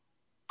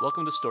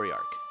Welcome to Story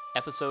Arc,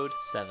 Episode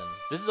 7.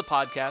 This is a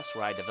podcast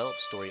where I develop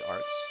story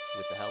arcs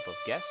with the help of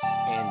guests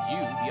and you,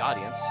 the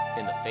audience,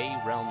 in the Fey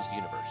Realms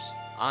universe.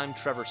 I'm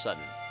Trevor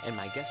Sutton, and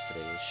my guest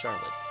today is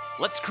Charlotte.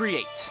 Let's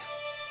create!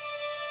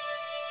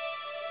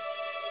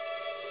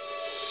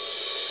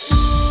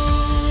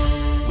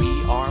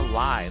 We are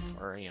live,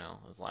 or,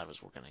 as live as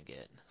we're going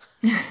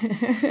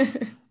to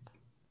get.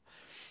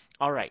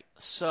 Alright,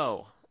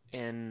 so,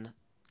 in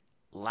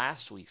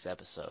last week's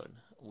episode,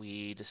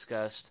 we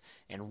discussed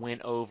and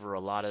went over a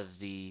lot of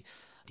the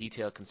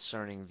detail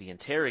concerning the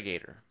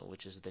interrogator,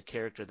 which is the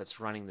character that's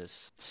running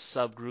this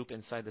subgroup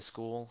inside the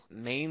school.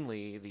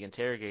 Mainly, the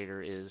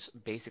interrogator is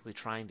basically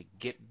trying to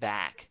get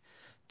back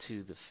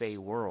to the Fey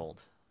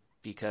world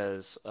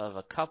because of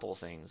a couple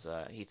things.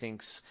 He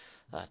thinks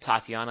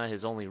Tatiana,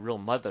 his only real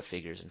mother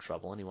figure, is in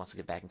trouble, and he wants to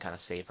get back and kind of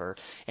save her.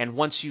 And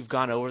once you've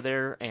gone over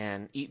there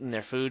and eaten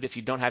their food, if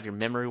you don't have your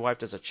memory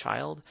wiped as a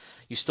child,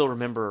 you still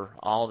remember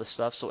all the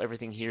stuff, so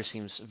everything here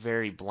seems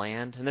very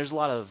bland. And there's a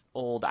lot of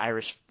old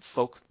Irish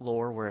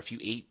folklore where if you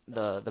eat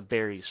the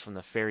berries from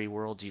the fairy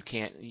world, you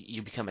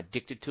become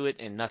addicted to it,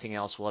 and nothing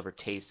else will ever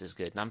taste as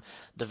good. And I'm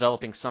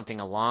developing something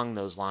along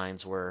those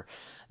lines where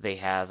they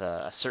have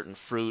a certain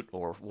fruit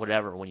or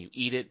whatever. When you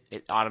eat it,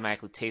 it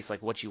automatically tastes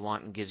like what you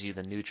want and gives you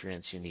the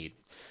nutrients you need.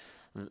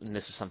 And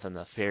this is something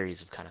the fairies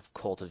have kind of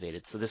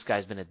cultivated. So this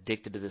guy's been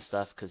addicted to this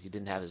stuff because he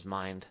didn't have his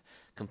mind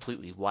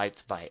completely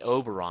wiped by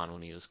Oberon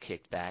when he was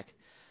kicked back.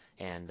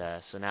 And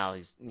so now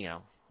he's,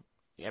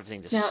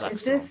 everything just Now,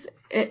 sucks to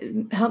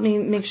him. help me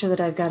make sure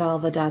that I've got all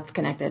the dots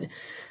connected.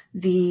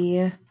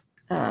 The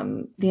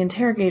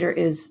interrogator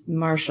is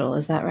Marshall,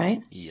 is that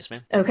right? Yes,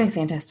 ma'am. Okay,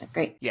 fantastic,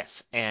 great.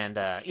 Yes, and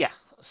yeah.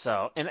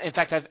 So, and in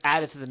fact, I've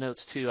added to the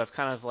notes too. I've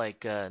kind of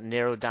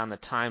narrowed down the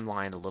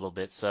timeline a little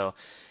bit, so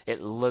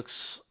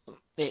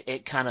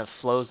it kind of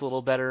flows a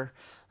little better.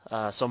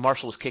 So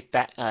Marshall was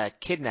kidnapped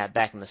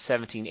back in the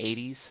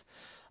 1780s,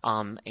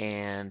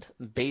 and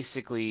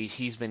basically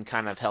he's been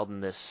kind of held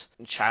in this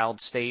child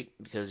state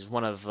because he's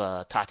one of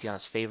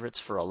Tatiana's favorites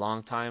for a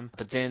long time.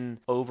 But then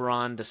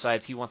Oberon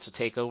decides he wants to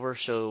take over,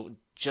 so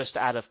just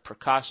out of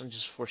precaution,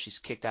 just before she's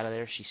kicked out of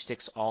there, she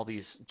sticks all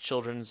these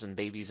children's and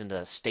babies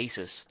into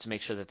stasis to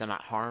make sure that they're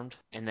not harmed.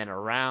 And then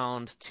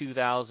around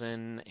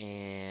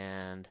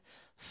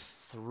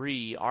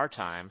 2003, our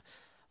time,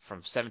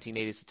 from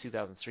 1780s to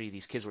 2003,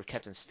 these kids were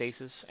kept in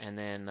stasis, and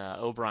then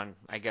Oberon,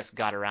 I guess,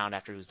 got around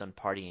after he was done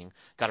partying,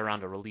 got around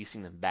to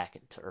releasing them back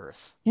into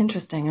Earth.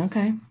 Interesting,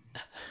 okay.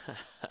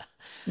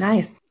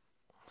 Nice.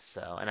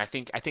 So, and I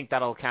think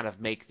that'll kind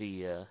of make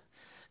the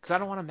because I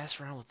don't want to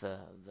mess around with the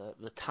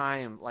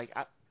time.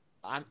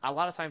 A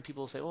lot of time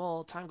people say,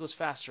 well, time goes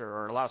faster,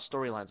 or a lot of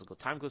storylines will go,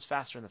 time goes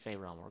faster in the Fey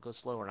realm, or it goes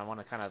slower, and I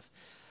want to kind of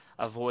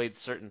avoid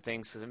certain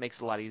things because it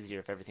makes it a lot easier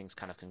if everything's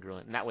kind of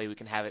congruent. And that way we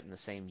can have it in the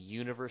same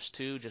universe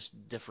too, just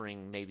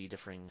differing, what do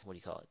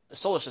you call it? The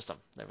solar system.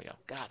 There we go.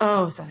 God.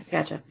 Oh, sorry,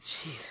 gotcha.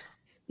 Jeez.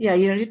 Yeah,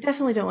 you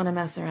definitely don't want to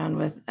mess around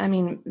with,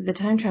 the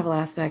time travel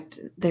aspect,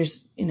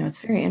 there's, it's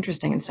very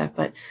interesting and stuff,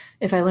 but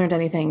if I learned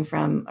anything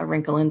from A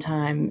Wrinkle in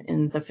Time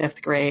in the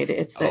 5th grade,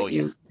 it's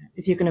that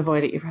if you can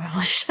avoid it, you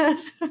probably should.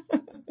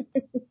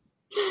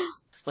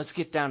 Let's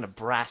get down to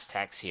brass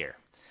tacks here.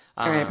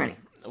 All right, Bernie.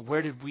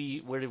 Where did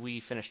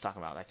we finish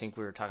talking about? I think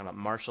we were talking about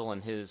Marshall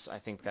and his. I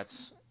think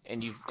that's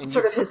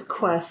sort of his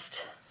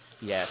quest.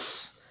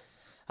 Yes.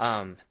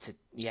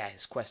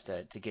 His quest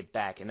to get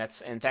back, and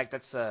that's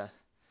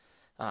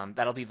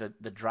that'll be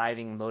the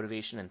driving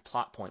motivation and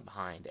plot point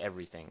behind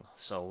everything.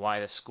 So why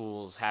the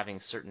school's having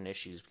certain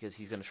issues, because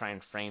he's going to try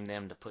and frame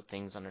them to put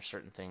things, under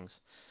certain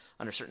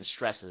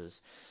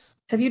stresses.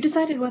 Have you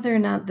decided whether or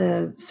not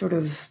the sort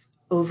of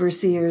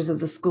overseers of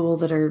the school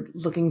that are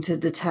looking to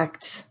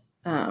detect,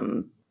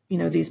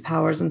 these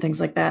powers and things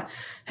like that,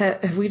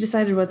 have we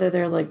decided whether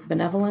they're like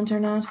benevolent or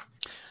not?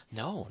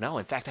 No.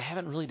 In fact, I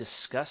haven't really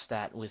discussed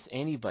that with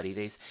anybody.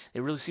 They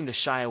really seem to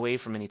shy away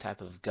from any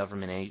type of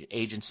government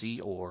agency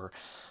or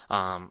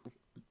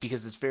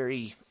because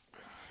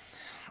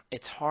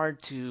it's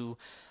hard to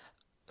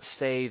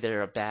say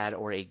they're a bad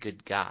or a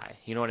good guy.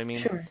 You know what I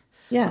mean? Sure.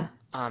 Yeah.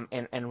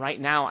 And right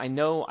now, I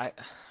know I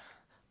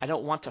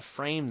don't want to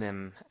frame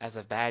them as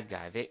a bad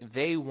guy.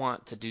 They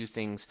want to do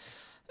things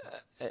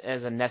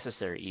as a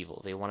necessary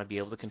evil. They want to be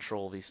able to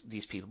control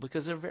these people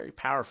because they're very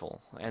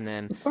powerful. And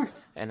then, of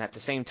course. And at the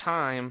same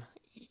time,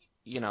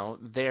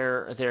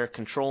 they're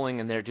controlling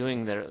and they're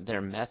doing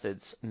their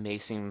methods may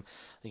seem,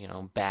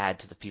 bad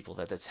to the people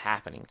that's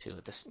happening to.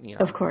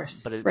 Of course.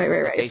 But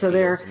Right. But they so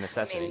feel it's a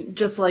necessity.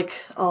 just like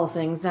all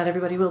things, not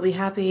everybody will be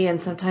happy, and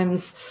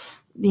sometimes,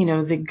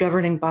 the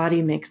governing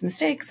body makes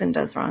mistakes and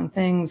does wrong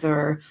things,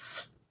 or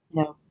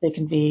they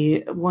can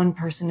be one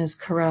person is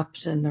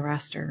corrupt and the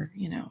rest are,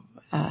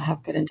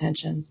 have good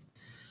intentions.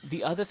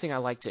 The other thing I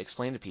like to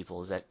explain to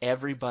people is that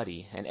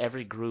everybody and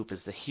every group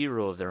is the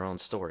hero of their own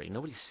story.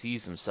 Nobody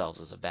sees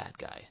themselves as a bad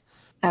guy.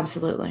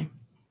 Absolutely.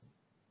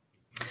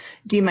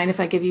 Do you mind if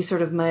I give you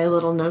sort of my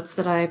little notes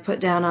that I put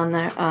down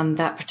on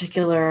that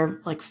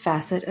particular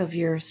facet of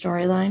your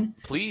storyline?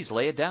 Please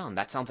lay it down.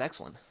 That sounds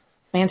excellent.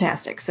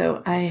 Fantastic.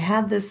 So I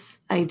had this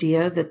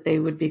idea that they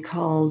would be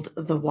called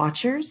the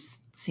Watchers.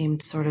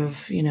 Seemed sort of,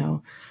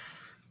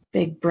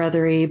 big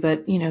brothery,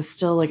 but,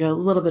 still like a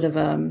little bit of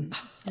a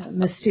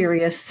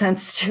mysterious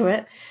sense to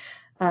it.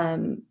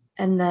 And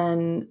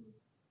then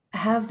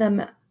have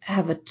them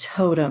have a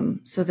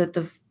totem so that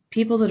the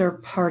people that are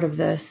part of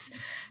this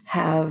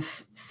have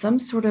some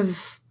sort of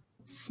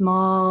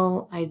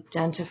small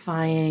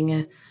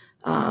identifying,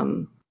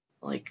 um,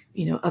 like,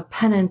 a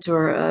pennant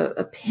or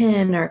a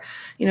pin or,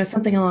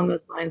 something along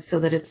those lines so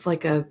that it's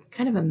like a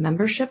kind of a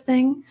membership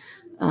thing.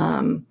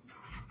 Um,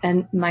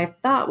 and my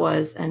thought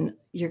was, and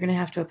you're going to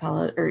have to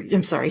apologize, or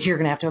I'm sorry, you're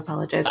going to have to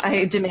apologize.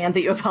 I demand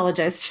that you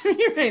apologize to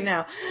me right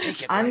now.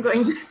 Take it I'm right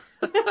going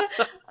now.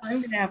 to, I'm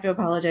going to have to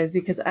apologize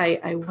because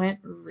I went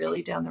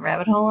really down the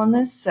rabbit hole on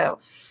this. So,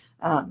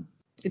 um,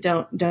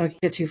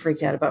 don't get too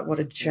freaked out about what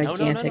a No, no, no,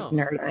 gigantic no.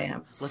 nerd I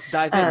am. Let's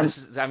dive in. Um, This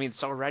is, I mean,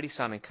 it's already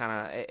sounding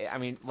kind of, I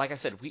mean, like I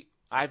said,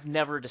 I've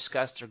never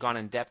discussed or gone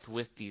in depth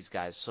with these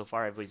guys. So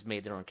far, everybody's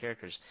made their own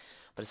characters,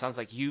 but it sounds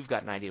like you've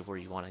got an idea of where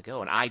you want to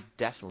go, and I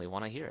definitely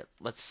want to hear it.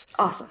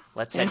 Awesome.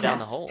 Let's head down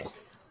the Fantastic. hole.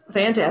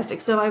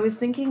 Fantastic. So I was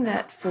thinking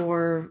that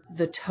for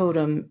the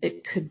totem,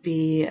 it could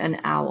be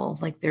an owl,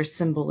 like their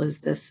symbol is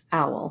this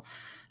owl.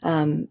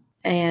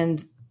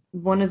 And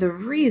one of the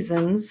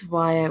reasons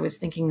why I was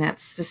thinking that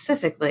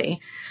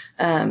specifically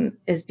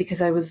is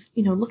because I was,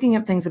 looking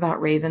up things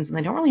about ravens, and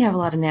they don't really have a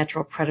lot of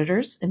natural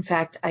predators. In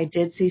fact, I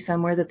did see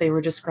somewhere that they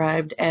were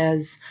described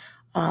as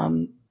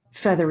um,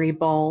 feathery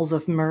balls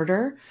of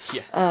murder.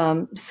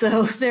 Yeah.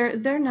 So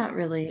they're not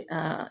really,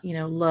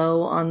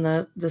 low on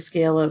the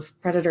scale of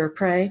predator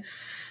prey.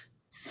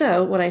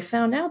 So what I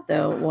found out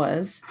though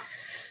was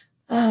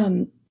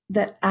um,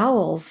 that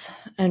owls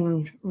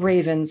and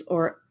ravens,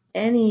 or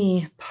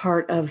any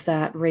part of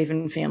that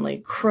raven family,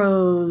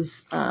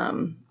 crows,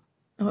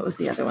 what was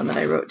the other one that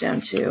I wrote down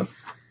too?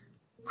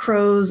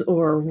 Crows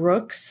or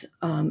rooks,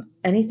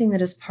 anything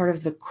that is part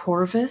of the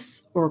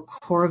Corvus or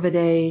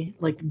Corvidae,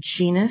 like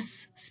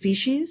genus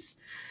species.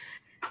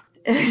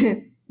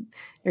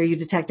 Are you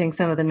detecting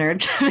some of the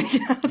nerd coming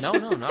No,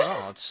 no, not at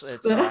all. It's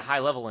out? high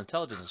level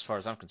intelligence as far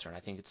as I'm concerned. I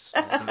think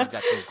you've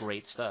got some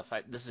great stuff.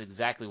 This is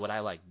exactly what I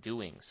like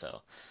doing.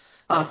 So,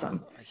 no,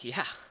 Awesome.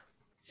 yeah,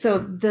 So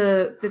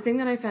the thing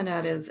that I found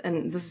out is,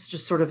 and this is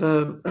just sort of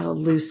a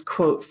loose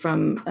quote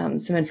from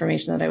some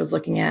information that I was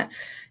looking at,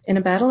 in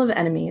a battle of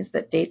enemies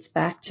that dates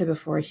back to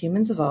before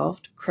humans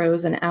evolved,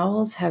 crows and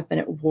owls have been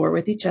at war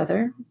with each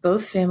other.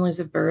 Both families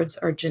of birds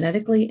are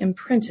genetically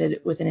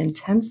imprinted with an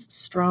intense,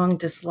 strong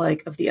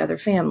dislike of the other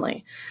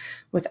family.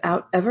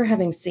 Without ever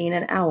having seen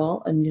an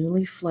owl, a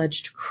newly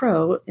fledged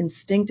crow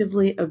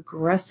instinctively,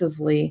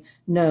 aggressively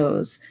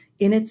knows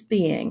in its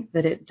being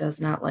that it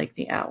does not like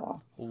the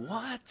owl.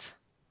 what?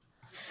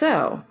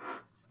 So,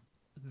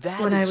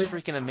 That when I is was,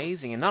 freaking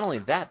amazing. And not only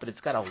that, but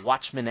it's got a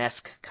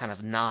Watchmen-esque kind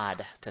of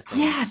nod to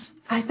yeah, things.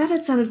 I thought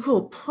it sounded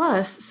cool.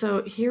 Plus,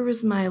 so here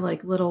was my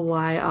like little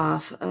why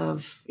off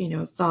of,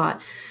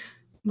 thought.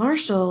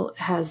 Marshall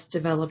has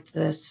developed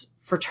this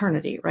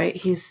fraternity, right?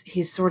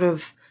 He's sort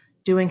of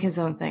doing his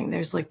own thing.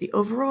 There's like the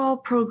overall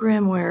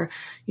program where,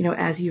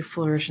 as you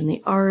flourish in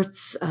the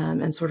arts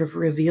and sort of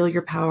reveal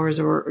your powers,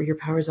 or your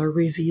powers are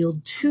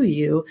revealed to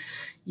you,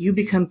 you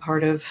become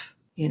part of,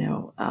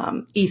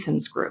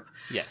 Ethan's group.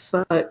 Yes.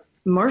 But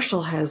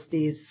Marshall has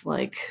these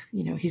like,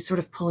 he's sort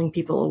of pulling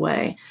people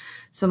away.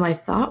 So my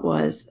thought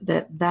was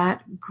that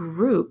that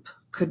group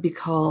could be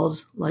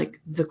called like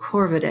the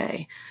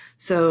Corvidae.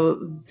 So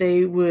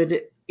they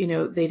would,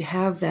 they'd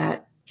have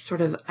that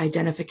sort of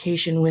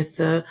identification with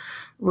the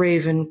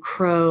raven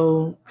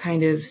crow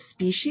kind of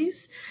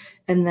species.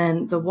 And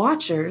then the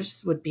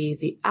watchers would be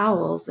the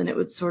owls, and it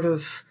would sort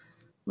of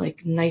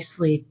like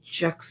nicely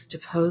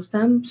juxtapose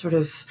them sort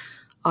of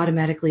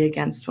automatically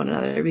against one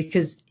another,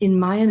 because in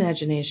my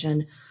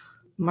imagination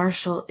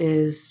Marshall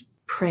is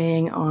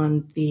preying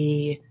on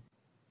the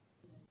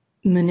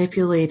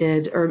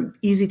manipulated or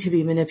easy to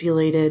be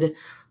manipulated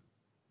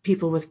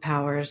people with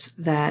powers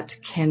that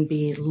can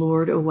be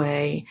lured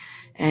away,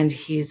 and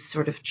he's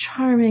sort of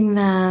charming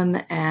them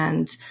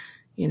and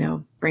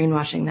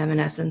brainwashing them in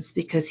essence,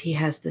 because he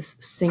has this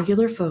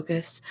singular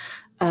focus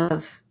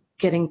of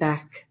getting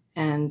back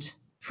and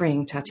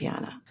freeing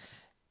Tatiana.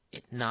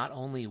 It not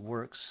only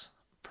works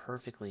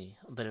perfectly,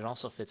 but it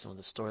also fits in with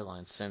the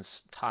storyline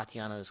since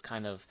Tatiana is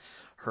kind of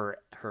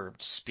her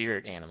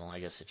spirit animal, I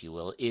guess if you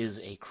will, is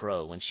a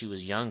crow. When she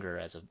was younger,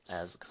 as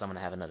because I'm gonna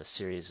have another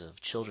series of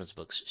children's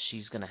books,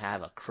 she's gonna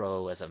have a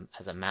crow as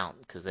a mount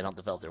because they don't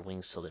develop their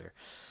wings till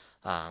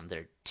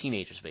they're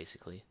teenagers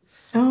basically.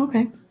 Oh,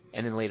 okay.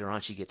 And then later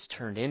on, she gets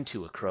turned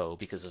into a crow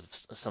because of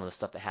some of the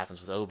stuff that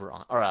happens with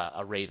Oberon, or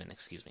a raven,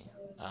 excuse me.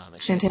 And she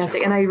gets turned.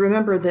 Fantastic. And I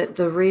remember that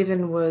the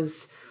Raven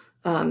was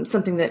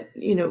something that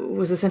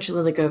was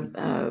essentially like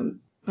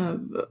uh,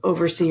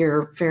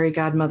 overseer, fairy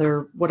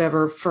godmother,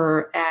 whatever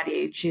for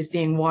Addie. She's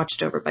being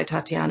watched over by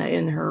Tatiana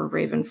in her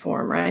raven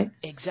form, right?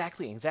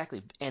 Exactly,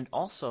 exactly. And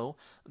also,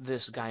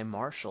 this guy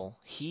Marshall,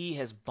 he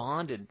has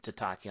bonded to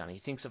Tatiana. He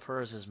thinks of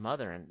her as his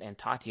mother, and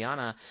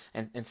Tatiana,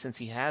 and since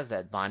he has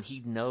that bond,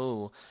 he'd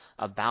know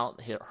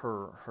about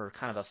her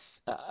kind of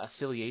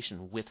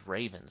affiliation with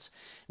ravens,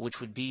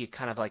 which would be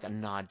kind of like a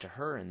nod to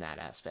her in that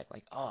aspect.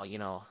 Like, oh,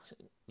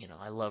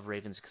 I love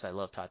ravens because I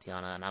love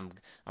Tatiana, and I'm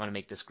gonna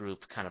make this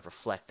group kind of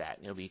reflect that.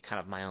 It'll be kind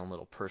of my own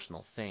little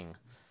personal thing.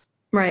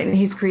 Right, and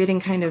he's creating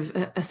kind of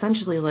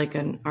essentially like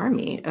an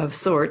army of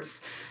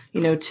sorts,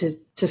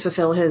 to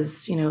fulfill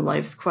his,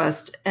 life's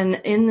quest.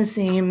 And in the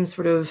same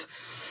sort of,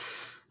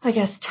 I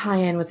guess,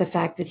 tie-in with the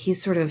fact that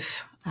he's sort of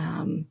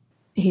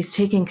he's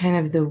taking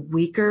kind of the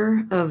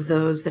weaker of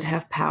those that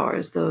have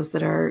powers, those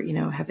that are,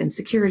 have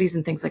insecurities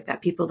and things like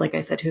that. People, like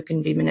I said, who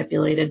can be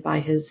manipulated by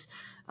his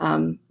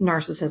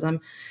narcissism.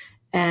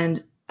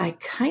 And I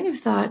kind of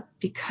thought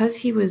because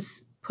he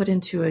was put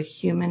into a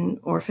human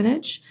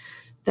orphanage,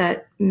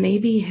 that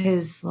maybe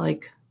his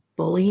like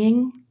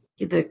bullying,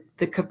 the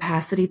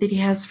capacity that he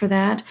has for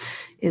that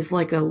is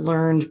like a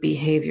learned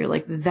behavior.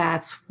 Like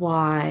that's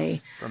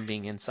why. From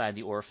being inside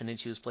the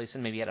orphanage he was placed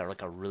in, maybe he had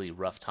like a really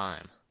rough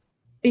time.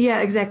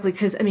 Yeah, exactly.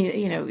 Because I mean,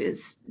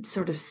 it's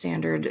sort of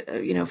standard.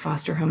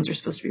 Foster homes are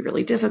supposed to be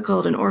really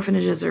difficult, and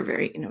orphanages are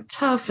very,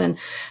 tough. And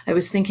I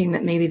was thinking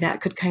that maybe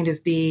that could kind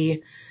of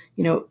be,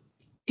 you know,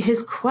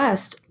 his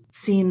quest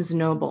seems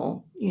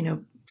noble,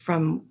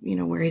 from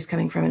where he's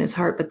coming from in his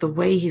heart, but the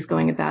way he's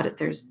going about it,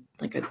 there's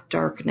like a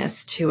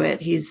darkness to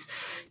it. He's,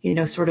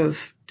 sort of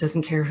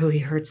doesn't care who he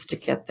hurts to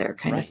get there,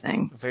 kind of Right.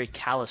 thing. Very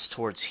callous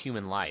towards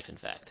human life, in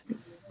fact.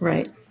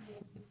 Right.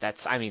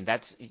 That's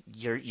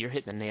you're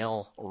hitting the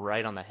nail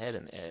right on the head,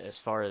 and as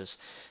far as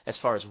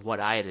what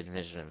I had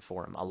envisioned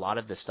for him, a lot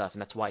of this stuff,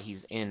 and that's why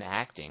he's in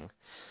acting.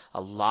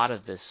 A lot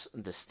of this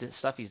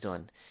stuff he's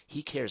doing,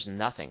 he cares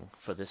nothing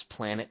for this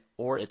planet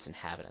or its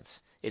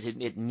inhabitants.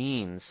 It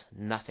means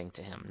nothing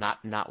to him,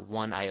 not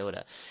one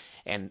iota,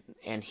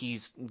 and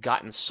he's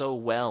gotten so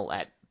well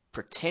at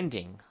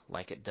pretending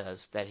like it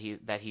does that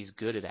he's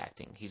good at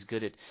acting. He's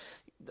good at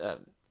uh,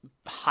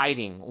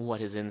 hiding what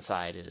his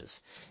inside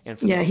is. And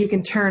for the Yeah, he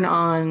can turn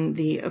on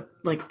the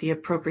like the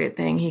appropriate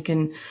thing. He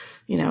can,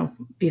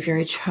 be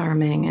very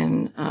charming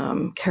and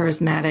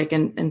charismatic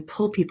and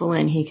pull people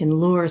in. He can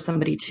lure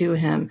somebody to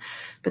him,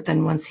 but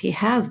then once he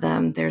has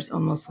them, there's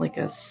almost like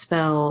a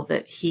spell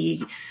that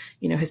he,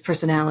 his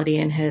personality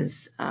and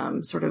his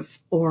sort of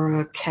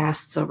aura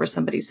casts over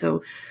somebody.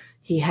 So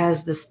he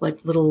has this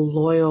like little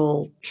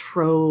loyal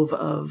trove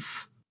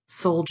of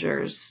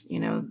soldiers,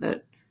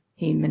 that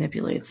he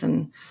manipulates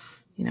and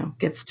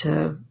gets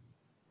to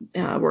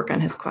work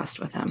on his quest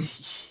with him.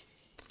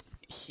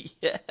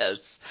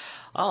 Yes.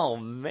 Oh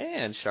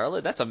man,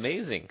 Charlotte, that's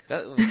amazing.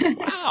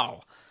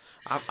 Wow.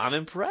 I'm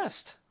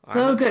impressed.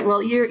 Oh, good.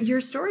 Well, your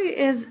story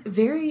is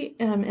very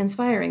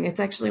inspiring. It's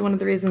actually one of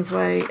the reasons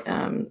why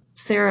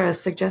Sarah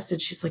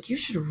suggested, she's like, you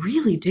should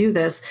really do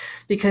this,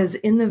 because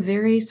in the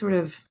very sort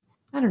of,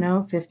 I don't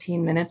know,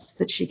 15 minutes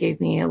that she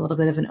gave me a little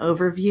bit of an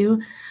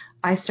overview,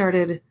 I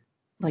started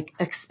like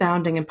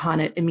expounding upon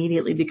it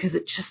immediately, because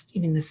it just, I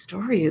mean, the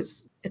story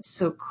it's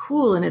so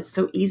cool, and it's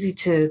so easy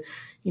to,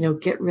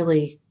 get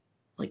really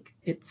like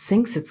it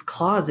sinks its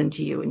claws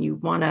into you, and you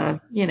want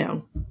to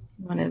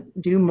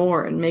do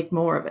more and make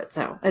more of it.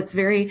 So it's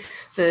very,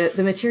 the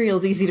material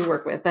is easy to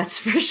work with. That's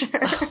for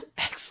sure.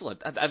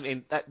 Excellent. I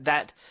mean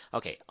that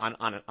okay,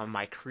 on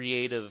my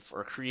creative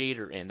or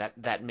creator end,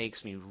 that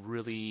makes me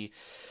really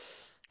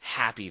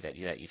happy that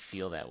you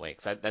feel that way,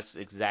 because that's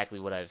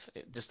exactly what I've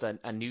just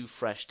a new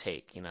fresh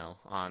take,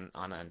 on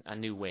a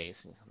new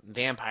ways.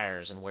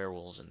 Vampires and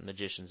werewolves and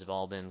magicians have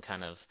all been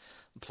kind of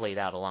played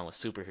out along with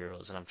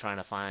superheroes, and I'm trying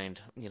to find,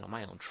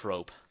 my own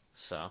trope.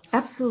 So,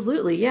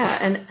 Absolutely, yeah.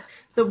 And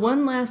the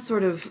one last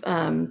sort of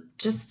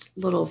just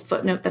little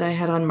footnote that I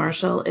had on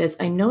Marshall is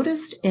I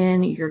noticed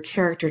in your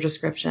character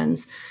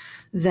descriptions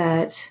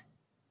that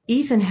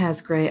Ethan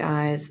has gray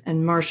eyes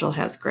and Marshall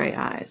has gray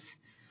eyes.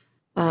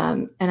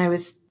 And I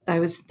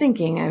was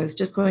thinking, I was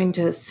just going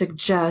to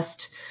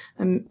suggest,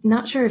 I'm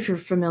not sure if you're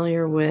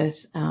familiar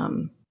with,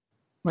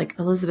 like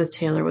Elizabeth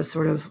Taylor was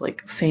sort of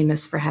like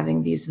famous for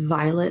having these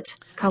violet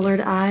yeah,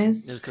 colored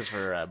eyes. it's because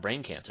for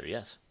brain cancer,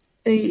 yes.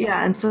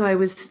 Yeah, and so I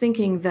was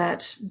thinking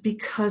that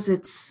because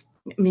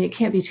I mean, it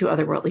can't be too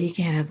otherworldly. He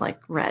can't have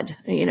like red,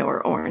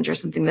 or orange or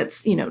something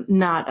that's,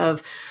 not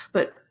of,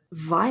 but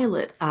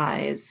violet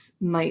eyes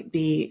might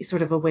be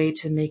sort of a way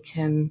to make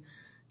him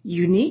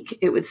unique.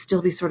 It would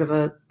still be sort of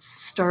a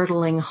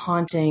startling,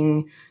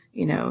 haunting,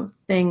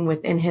 thing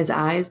within his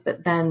eyes,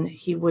 but then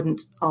he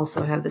wouldn't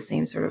also have the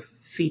same sort of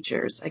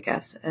features, I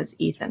guess, as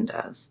Ethan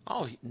does.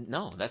 Oh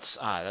no, that's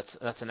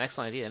an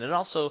excellent idea, and it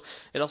also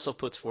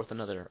puts forth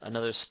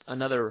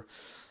another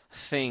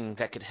thing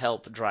that could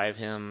help drive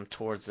him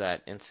towards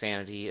that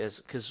insanity,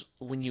 is because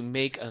when you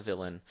make a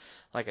villain,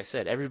 like I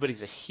said,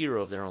 everybody's a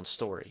hero of their own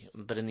story,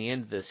 but in the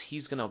end of this,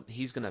 he's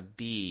gonna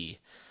be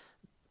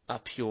a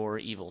pure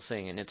evil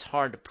thing, and it's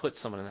hard to put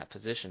someone in that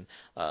position.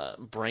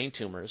 Brain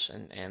tumors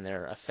and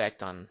their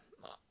effect on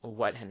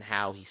what and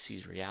how he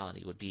sees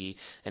reality would be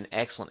an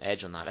excellent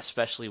edge on that,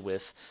 especially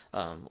with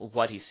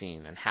what he's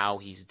seeing and how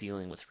he's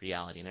dealing with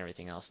reality and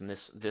everything else. And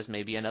this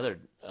may be another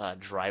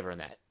driver in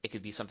that. It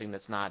could be something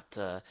that's not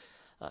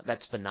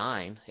that's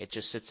benign. It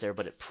just sits there,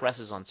 but it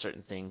presses on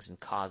certain things and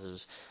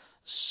causes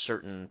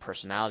certain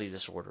personality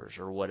disorders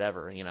or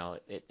whatever.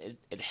 It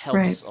Right.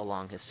 helps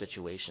along his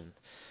situation.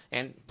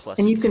 And plus,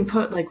 And he you can. can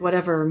put like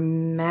whatever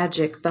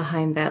magic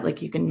behind that,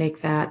 like you can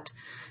make that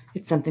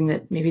it's something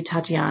that maybe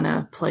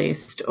Tatiana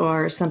placed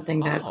or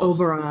something that Oh,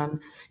 Oberon,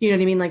 you know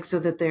what I mean? Like so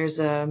that there's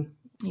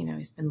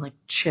he's been like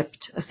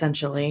chipped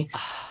essentially.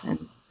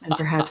 And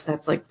perhaps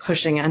that's like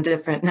pushing on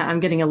different. Now I'm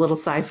getting a little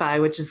sci-fi,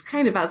 which is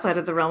kind of outside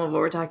of the realm of what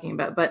we're talking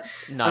about, but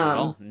not at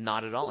all. um,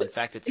 Not at all. In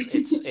fact,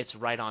 it's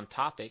right on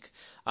topic.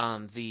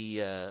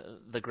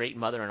 The Great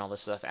Mother and all this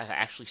stuff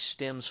actually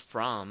stems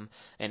from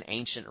an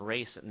ancient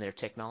race, and their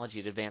technology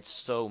had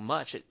advanced so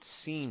much it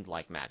seemed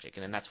like magic,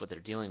 and then that's what they're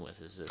dealing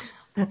with is this.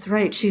 that's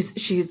right. She's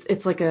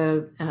it's like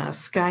a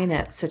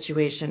Skynet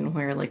situation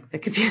where like the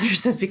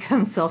computers have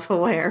become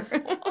self-aware.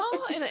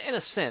 Well, in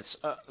a sense.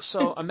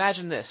 So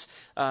imagine this.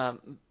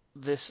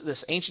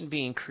 This ancient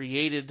being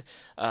created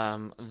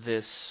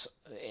this.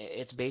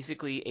 It's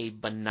basically a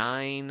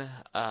benign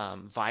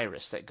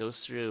virus that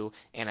goes through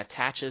and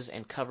attaches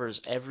and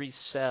covers every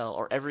cell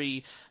or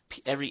every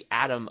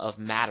atom of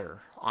matter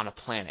on a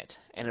planet,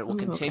 and it will Ooh,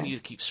 okay. continue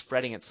to keep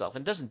spreading itself.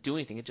 And doesn't do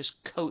anything. It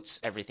just coats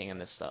everything in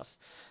this stuff.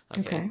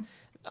 Okay, Okay.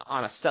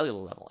 on a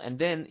cellular level, and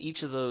then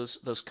each of those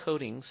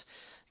coatings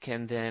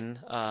can then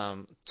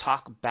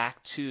talk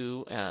back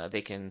to uh,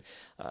 they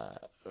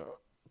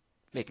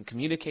can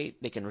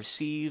communicate, they can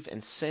receive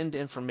and send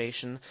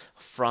information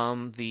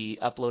from the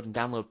upload and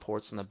download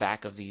ports on the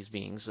back of these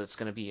beings. It's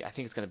going to be, I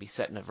think it's going to be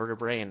set in a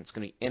vertebrae and it's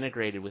going to be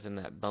integrated within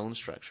that bone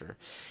structure.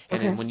 And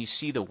then Okay. when you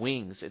see the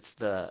wings, it's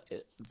the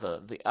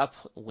up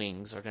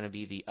wings are going to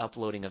be the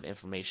uploading of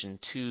information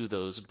to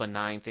those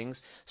benign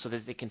things so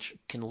that they can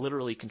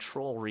literally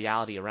control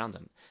reality around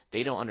them.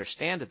 They don't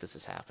understand that this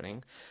is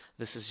happening.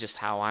 This is just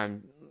how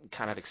I'm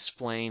kind of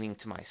explaining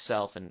to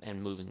myself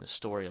and moving the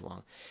story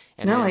along.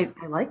 And No, then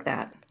I like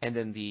that.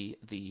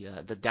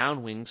 the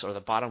down wings or the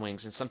bottom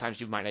wings, and sometimes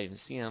you might not even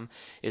see them,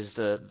 is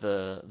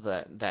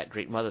that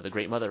great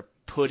mother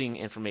putting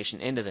information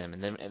into them,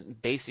 and then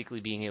basically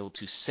being able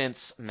to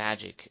sense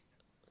magic,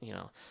 you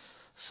know.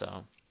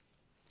 So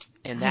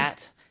and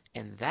Nice.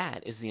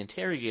 that is the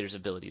interrogator's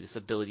ability, this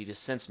ability to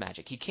sense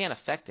magic. He can't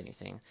affect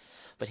anything,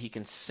 but he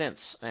can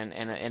sense, and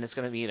it's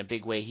going to be in a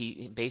big way.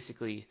 He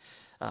basically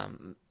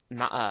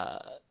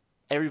not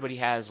everybody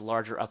has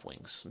larger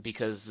upwings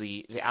because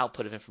the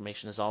output of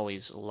information is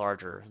always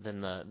larger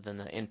than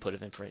the input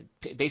of information.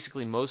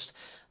 Basically, most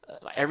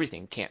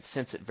everything can't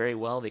sense it very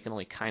well. They can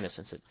only kind of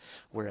sense it.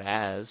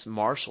 Whereas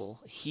Marshall,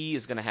 he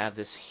is going to have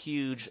this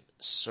huge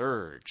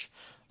surge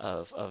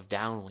of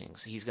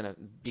downwings. He's going to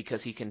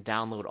because he can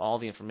download all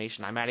the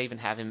information. I might even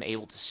have him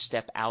able to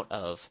step out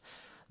of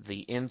the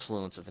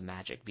influence of the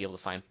magic, be able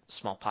to find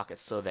small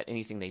pockets so that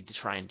anything they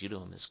try and do to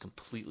him is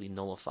completely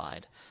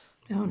nullified.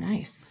 Oh,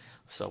 nice.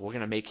 So we're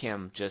going to make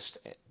him just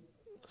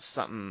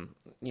something,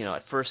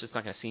 at first it's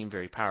not going to seem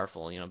very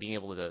powerful, being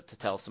able to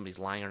tell if somebody's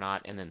lying or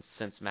not and then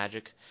sense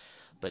magic.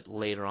 But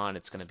later on,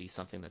 it's going to be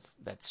something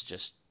that's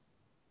just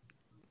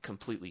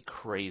completely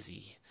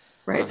crazy.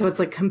 Right. So Um, it's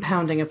like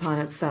compounding upon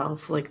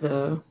itself, like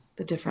the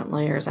different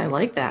layers. I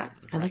like that.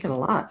 I like right. it a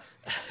lot.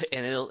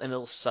 And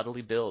it'll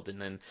subtly build,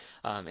 and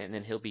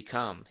then he'll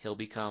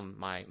become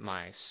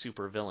my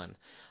super villain.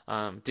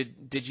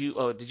 Did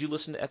you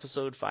listen to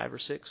episode 5 or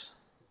 6?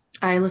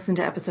 I listened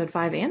to episode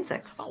 5 and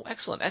 6. Oh,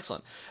 excellent,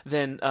 excellent.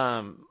 Then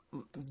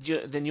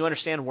you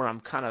understand where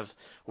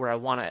I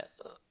want to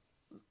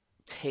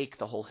take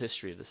the whole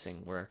history of this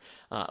thing, where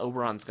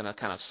Oberon's going to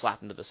kind of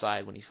slap him to the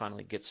side when he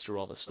finally gets through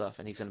all this stuff,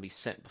 and he's going to be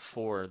sent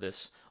before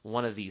this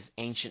one of these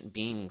ancient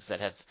beings that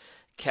have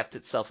kept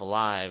itself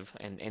alive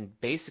and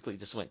basically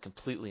just went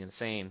completely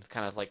insane,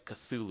 kind of like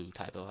Cthulhu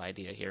type of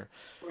idea here.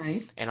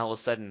 Right. And all of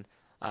a sudden,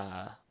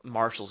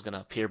 Marshall's going to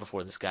appear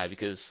before this guy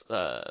because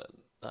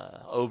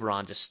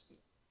Oberon just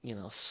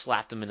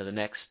slapped him into the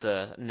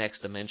next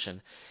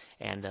dimension.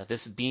 And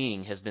this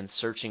being has been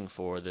searching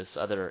for this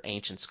other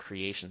ancient's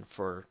creation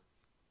for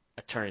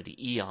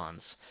eternity,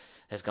 eons,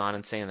 has gone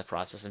insane in the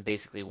process and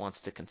basically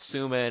wants to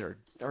consume it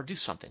or do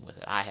something with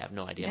it. I have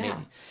no idea. Yeah.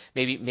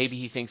 Maybe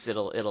he thinks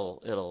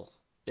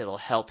it'll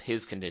help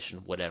his condition,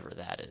 whatever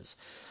that is.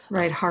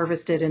 Right. Um,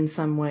 Harvested in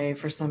some way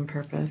for some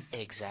purpose.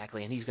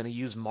 exactly, and he's going to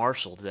use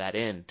Marshall to that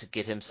end to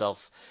get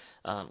himself.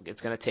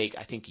 It's going to take,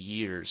 I think,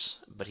 years,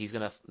 but he's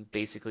going to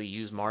basically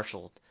use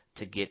Marshall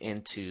to get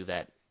into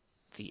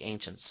the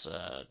ancients'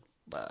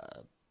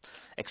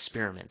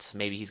 experiment.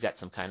 Maybe he's got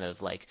some kind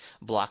of like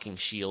blocking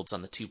shields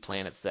on the two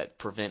planets that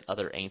prevent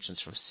other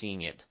ancients from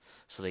seeing it,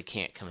 so they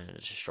can't come in and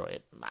destroy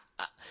it.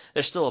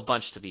 There's still a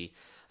bunch to be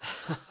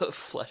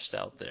fleshed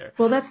out there.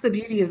 Well, that's the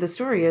beauty of the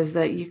story is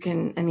that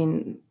I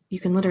mean, you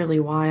can literally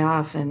Y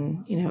off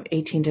in,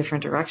 18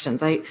 different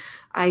directions.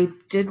 I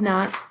did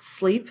not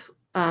sleep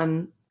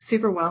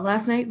super well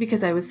last night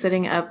because I was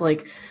sitting up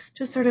like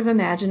just sort of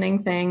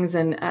imagining things.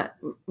 And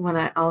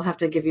I'll have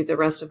to give you the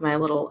rest of my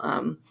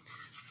little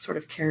sort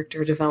of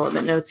character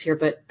development notes here,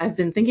 but I've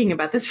been thinking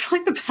about this for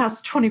like the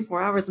past 24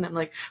 hours, and I'm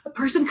like, a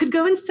person could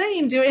go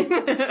insane doing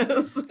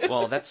this.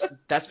 Well,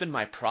 that's been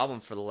my problem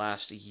for the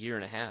last year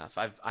and a half.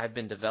 I've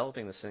been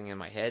developing this thing in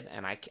my head,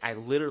 and I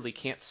literally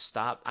can't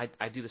stop.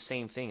 I do the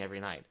same thing every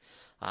night,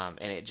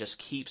 and it just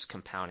keeps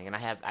compounding. And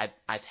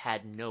I've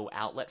had no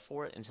outlet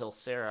for it until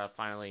Sarah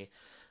finally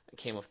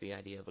came up with the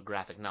idea of a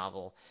graphic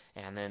novel,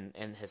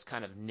 and has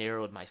kind of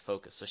narrowed my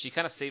focus. So she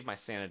kind of saved my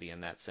sanity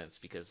in that sense,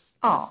 because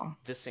Oh,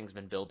 this thing's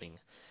been building,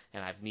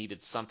 and I've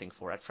needed something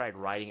for it. I've tried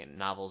writing it in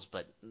novels,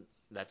 but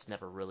that's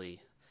never really.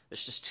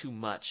 There's just too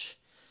much.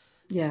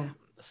 yeah.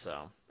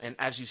 So, and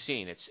as you've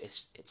seen,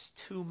 it's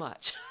too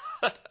much.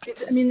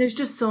 I mean, there's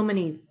just so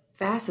many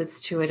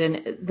facets to it,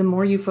 and the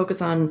more you focus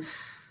on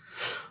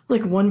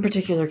like one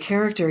particular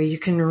character, you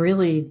can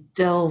really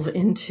delve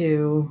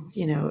into,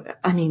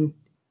 I mean,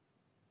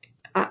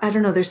 I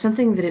don't know, there's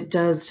something that it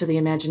does to the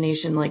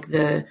imagination, like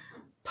the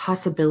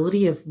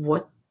possibility of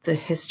what the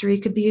history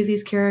could be of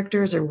these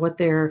characters or what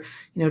their,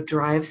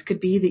 drives could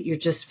be, that you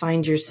just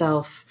find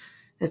yourself,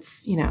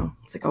 it's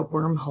like a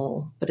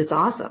wormhole, but it's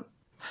awesome.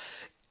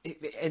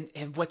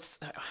 And what's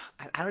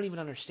I don't even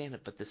understand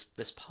it, but this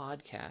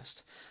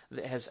podcast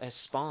that has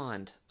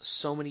spawned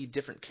so many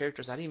different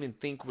characters. I didn't even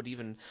think would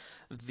even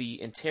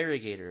the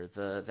interrogator,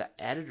 the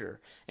editor.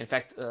 In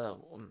fact,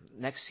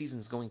 next season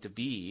is going to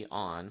be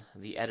on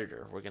the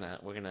editor. We're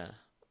gonna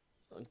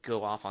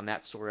go off on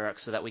that story arc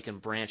so that we can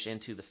branch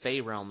into the Fey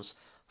realms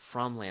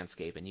from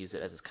Landscape and use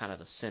it as a kind of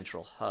a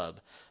central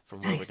hub from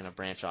where we're Nice. going to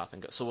branch off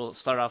and go. So we'll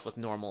start off with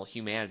normal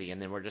humanity, and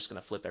then we're just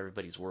going to flip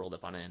everybody's world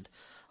up on end.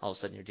 All of a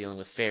sudden, you're dealing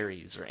with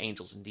fairies or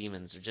angels and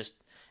demons, or just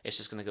it's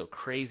just going to go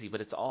crazy.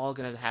 But it's all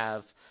going to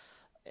have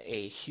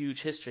a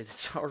huge history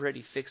that's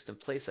already fixed in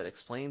place that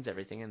explains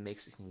everything and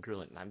makes it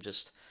congruent.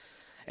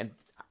 And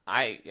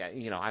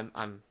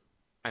and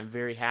I'm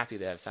very happy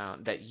that I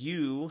found that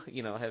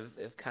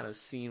have kind of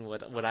seen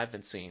what I've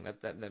been seeing.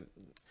 That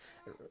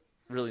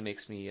really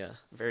makes me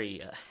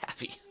very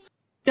happy.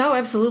 Oh,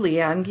 absolutely.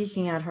 Yeah, I'm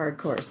geeking out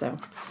hardcore, so.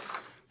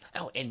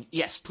 Oh, and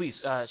yes,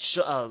 please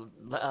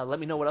let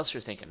me know what else you're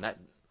thinking. That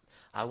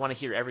I want to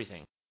hear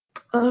everything.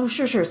 Oh,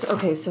 sure, sure. So,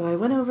 okay, so I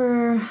went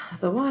over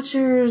the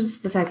Watchers,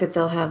 the fact that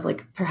they'll have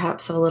like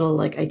perhaps a little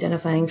like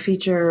identifying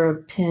feature, a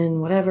pin,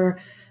 whatever,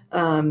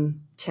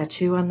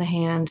 tattoo on the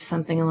hand,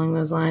 something along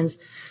those lines.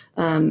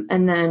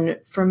 And then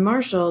for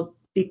Marshall,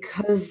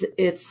 because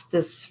it's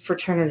this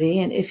fraternity,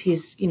 and if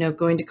he's,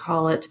 going to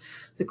call it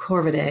the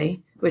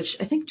Corvidae, which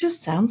I think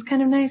just sounds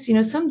kind of nice.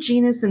 Some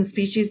genus and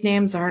species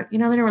names aren't, they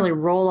don't really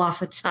roll off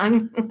the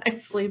tongue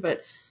nicely,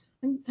 but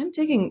I'm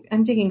digging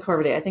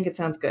Corvidae. I think it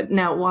sounds good.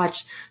 Now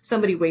watch,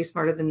 somebody way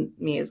smarter than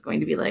me is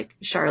going to be like,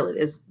 Charlotte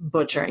is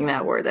butchering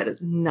that word. That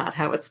is not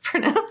how it's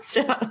pronounced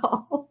at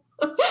all.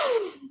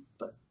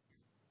 But,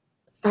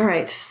 all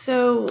right,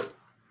 so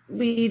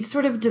we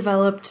sort of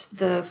developed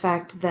the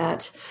fact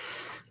that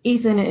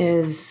Ethan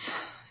is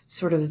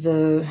sort of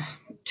the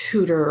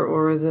tutor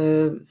or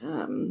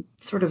the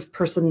sort of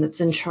person that's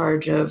in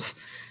charge of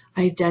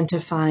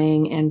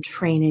identifying and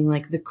training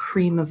like the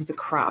cream of the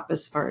crop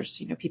as far as,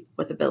 people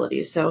with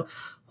abilities. So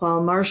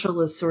while Marshall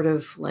is sort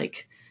of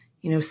like,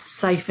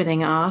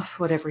 siphoning off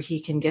whatever he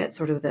can get,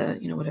 sort of the,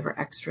 whatever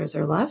extras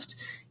are left,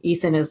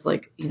 Ethan is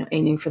like,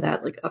 aiming for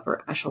that like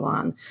upper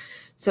echelon.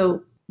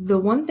 So the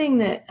one thing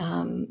that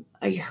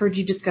I heard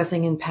you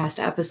discussing in past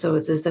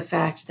episodes is the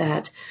fact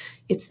that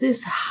it's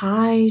this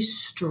high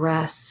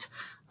stress,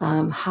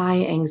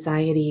 high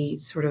anxiety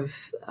sort of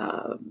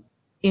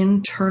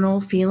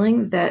internal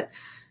feeling that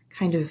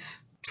kind of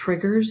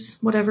triggers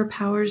whatever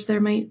powers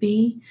there might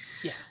be.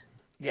 Yeah.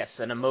 Yes,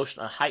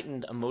 a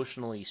heightened,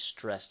 emotionally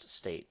stressed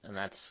state,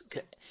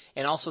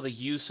 and also the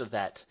use of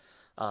that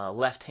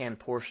left-hand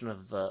portion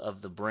of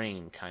the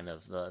brain, kind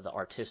of the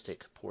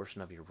artistic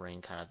portion of your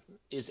brain, kind of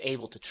is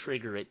able to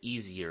trigger it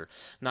easier.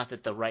 Not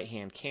that the right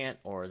hand can't,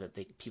 or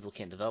that people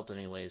can't develop it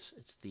anyways.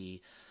 It's the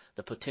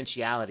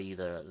potentiality,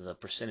 the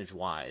percentage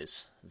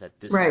wise that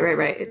this Right, has. right,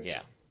 right.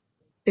 Yeah,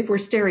 If we're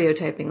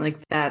stereotyping, like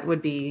that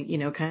would be,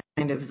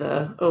 kind of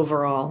the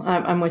overall.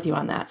 I'm with you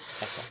on that.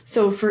 excellent.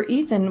 So for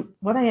Ethan,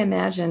 what I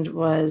imagined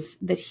was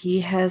that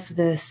he has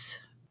this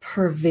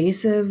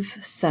pervasive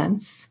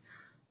sense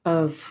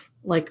of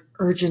like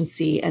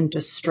urgency and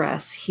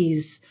distress.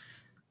 He's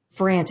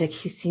frantic.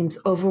 He seems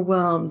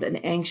overwhelmed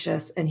and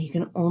anxious, and he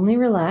can only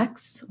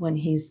relax when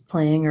he's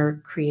playing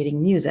or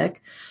creating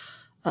music.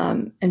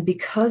 And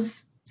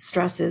because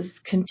stress is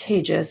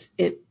contagious,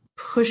 it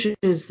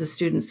pushes the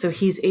students. So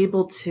he's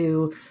able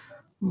to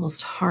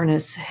almost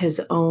harness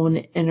his own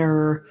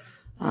inner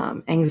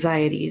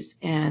anxieties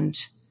and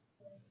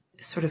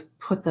sort of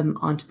put them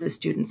onto the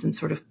students and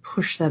sort of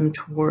push them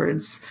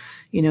towards,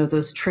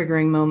 those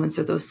triggering moments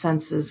or those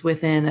senses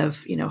within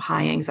of,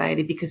 high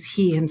anxiety, because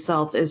he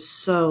himself is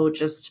so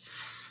just,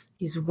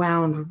 he's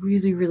wound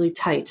really, really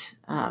tight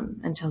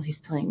until he's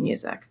playing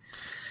music.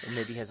 Or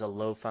maybe he has a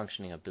low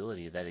functioning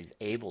ability that he's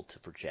able to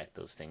project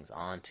those things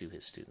onto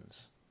his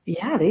students.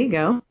 Yeah, there you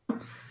go.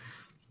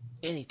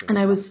 Anything's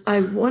And possible.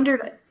 I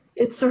wondered,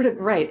 it's sort of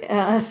right.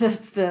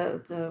 That's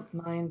the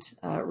mind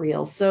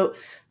reel. So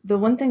the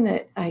one thing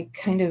that I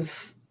kind of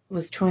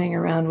was toying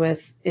around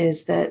with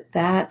is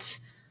that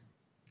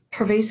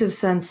pervasive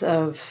sense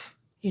of,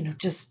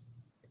 just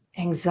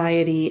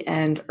anxiety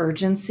and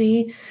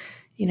urgency,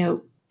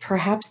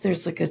 perhaps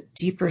there's like a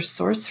deeper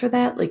source for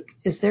that. Like,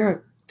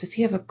 does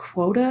he have a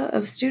quota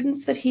of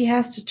students that he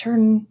has to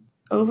turn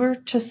over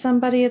to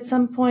somebody at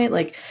some point?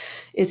 Like,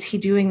 is he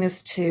doing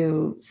this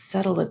to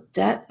settle a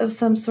debt of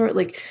some sort?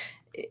 Like,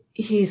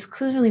 he's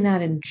clearly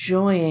not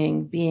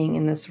enjoying being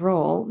in this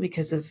role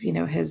because of,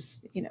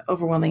 his,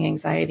 overwhelming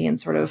anxiety and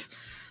sort of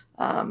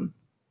um,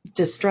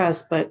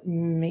 distress, but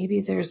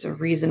maybe there's a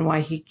reason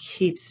why he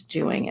keeps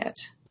doing it.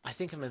 I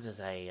think of him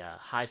as a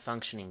high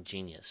functioning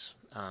genius,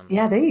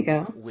 Yeah, there you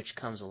go. which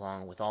comes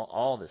along with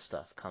all this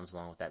stuff comes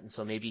along with that. And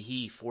so maybe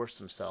he forced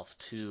himself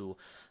to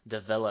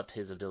develop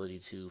his ability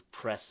to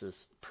press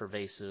this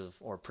pervasive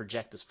or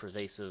project this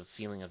pervasive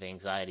feeling of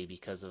anxiety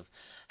because of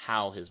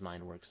how his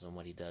mind works and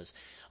what he does.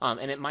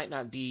 And it might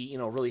not be,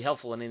 really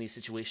helpful in any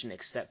situation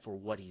except for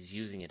what he's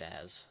using it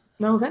as.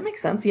 No, that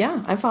makes sense.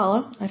 Yeah, I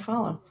follow. I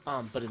follow.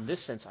 But in this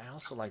sense, I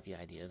also like the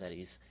idea that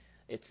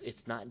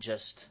it's not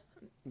just,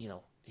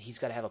 he's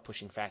got to have a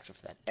pushing factor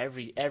for that.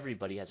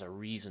 Everybody has a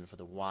reason for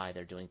the why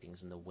they're doing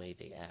things and the way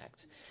they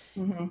act.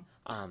 Mm-hmm.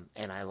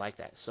 And I like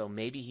that. So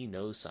maybe he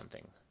knows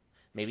something.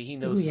 Maybe he Oh,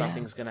 knows yeah.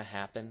 something's going to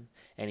happen,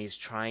 and he's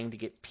trying to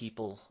get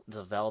people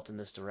developed in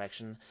this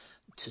direction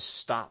to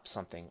stop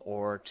something,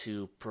 or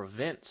to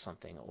prevent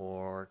something,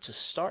 or to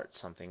start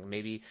something.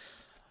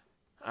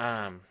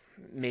 Um,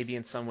 maybe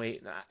in some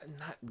way,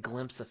 not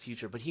glimpse the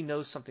future, but he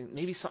knows something.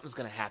 Maybe something's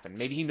going to happen.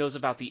 Maybe he knows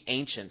about the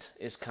ancient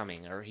is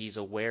coming, or he's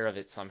aware of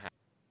it somehow.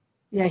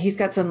 Yeah, he's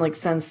got some like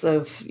sense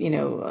of,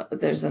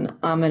 there's an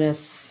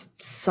ominous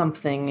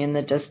something in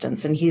the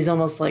distance, and he's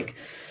almost like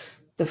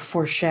the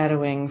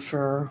foreshadowing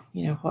for,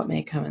 what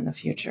may come in the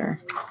future.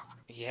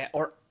 Yeah,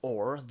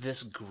 or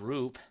this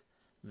group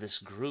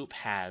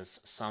has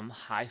some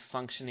high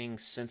functioning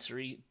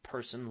sensory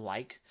person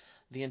like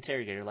the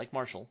interrogator, like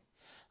Marshall,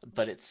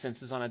 but it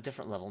senses on a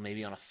different level,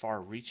 maybe on a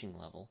far reaching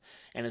level,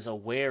 and is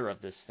aware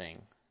of this thing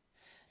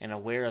and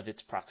aware of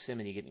its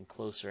proximity getting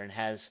closer, and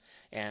has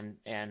and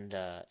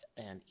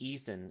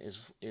Ethan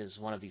is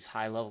one of these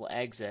high level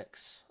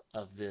execs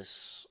of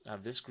this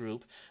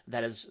group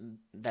that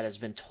has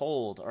been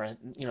told, or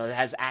that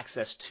has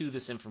access to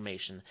this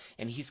information,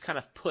 and he's kind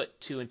of put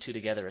two and two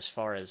together as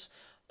far as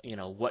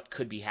what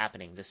could be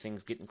happening. This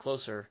thing's getting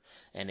closer,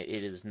 and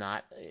it's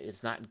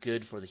not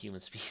good for the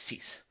human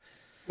species.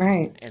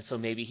 Right. And so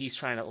maybe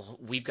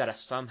we've got to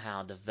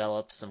somehow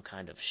develop some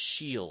kind of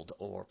shield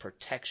or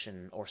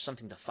protection or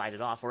something to fight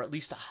it off, or at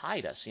least to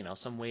hide us,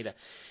 some way to,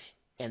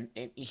 and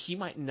he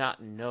might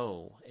not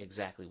know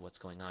exactly what's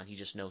going on. He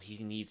just know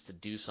he needs to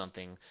do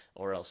something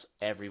or else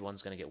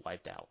everyone's going to get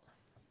wiped out.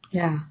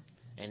 Yeah.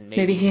 And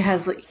Maybe maybe,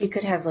 he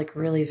could have like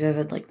really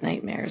vivid like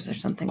nightmares or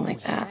something oh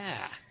like that.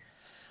 yeah,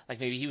 like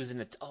maybe he was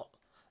in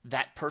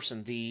that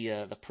person,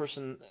 the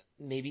person,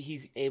 maybe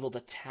he's able to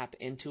tap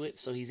into it,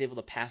 so he's able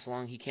to pass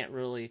along. He can't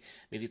really,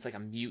 maybe it's like a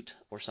mute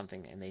or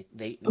something, and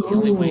the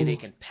only way they Ooh.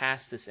 can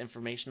pass this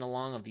information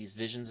along of these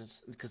visions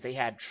is because they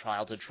had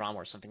childhood trauma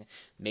or something.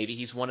 Maybe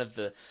he's one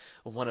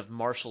of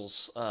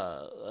Marshall's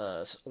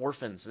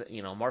orphans. That,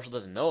 Marshall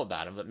doesn't know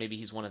about him, but maybe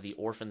he's one of the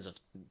orphans of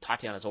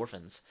Tatiana's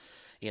orphans.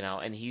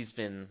 And he's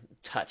been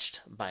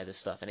touched by this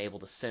stuff and able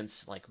to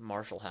sense like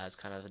Marshall has,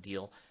 kind of a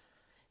deal.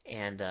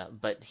 And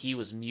but he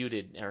was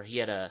muted, or he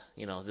had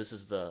this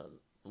is the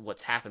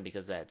what's happened,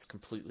 because that's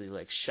completely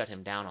like shut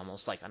him down,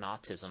 almost like an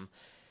autism.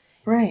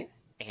 Right.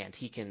 And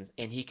he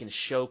can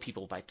show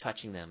people by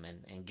touching them,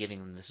 and giving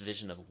them this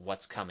vision of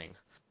what's coming.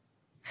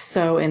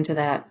 So into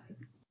that.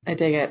 I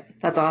dig it.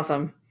 That's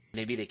awesome.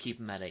 Maybe they keep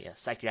him at a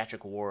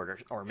psychiatric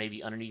ward, or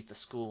maybe underneath the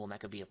school, and that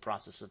could be a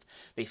process of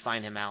they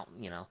find him out.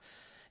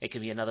 It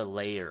could be another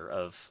layer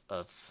of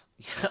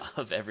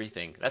of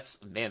everything. That's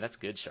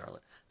good,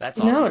 Charlotte. That's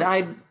No, awesome.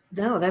 I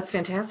no, that's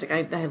fantastic.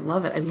 I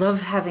love it. I love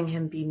having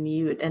him be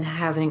mute and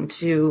having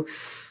to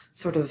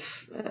sort of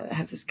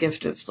have this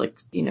gift of like,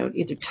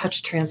 either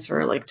touch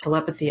transfer, like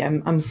telepathy.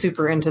 I'm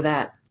super into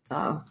that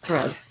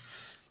thread.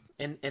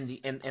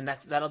 And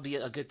that'll be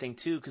a good thing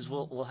too, because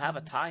we'll have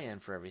a tie-in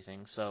for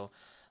everything. So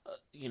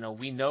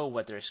we know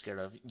what they're scared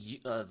of.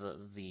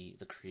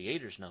 The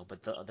creators know,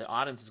 but the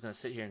audience is going to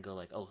sit here and go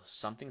like, oh,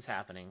 something's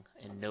happening,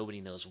 and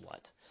nobody knows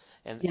what.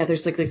 And Yeah,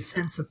 there's like this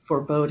sense of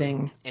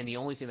foreboding. and the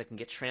only thing that can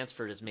get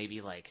transferred is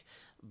maybe like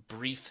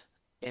brief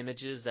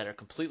images that are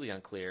completely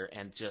unclear,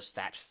 and just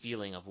that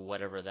feeling of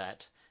whatever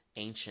that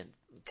ancient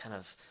kind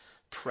of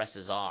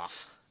presses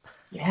off.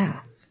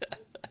 Yeah,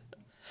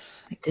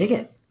 I dig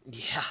it.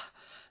 Yeah,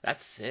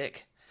 that's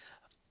sick.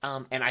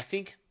 And I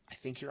think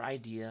your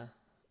idea,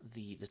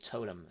 the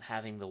totem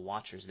having the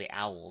watchers, the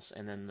owls,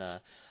 and then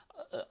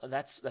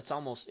That's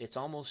almost it's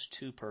almost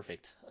too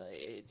perfect.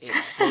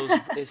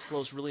 It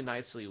flows really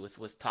nicely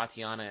with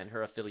Tatiana and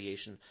her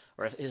affiliation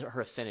or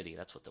her affinity.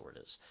 That's what the word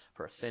is.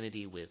 Her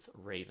affinity with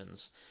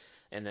ravens,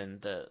 and then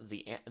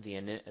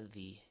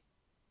the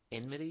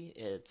enmity.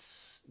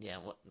 It's yeah,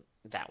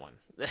 that one.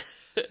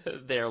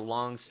 Their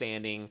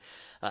long-standing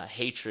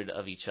hatred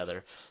of each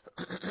other.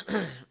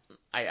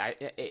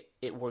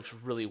 It works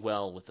really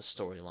well with the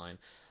storyline.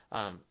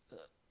 Um,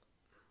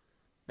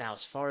 Now,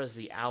 as far as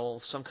the owl,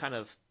 some kind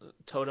of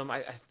totem,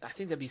 I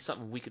think that'd be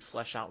something we could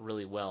flesh out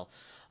really well.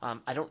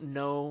 I don't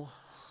know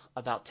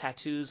about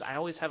tattoos. I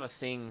always have a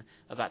thing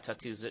about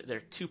tattoos.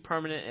 They're too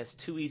permanent. And it's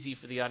too easy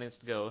for the audience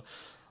to go,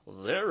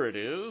 there it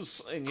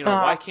is. And,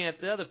 Uh, why can't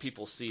the other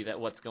people see that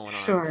what's going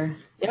on? sure.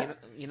 Yep.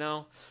 You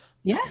know,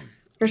 Yes,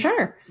 for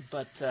sure.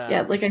 but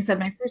Yeah, like I said,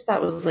 my first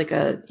thought was like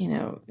a,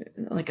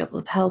 like a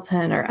lapel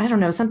pin or I don't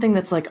know, something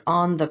that's like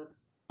on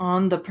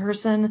the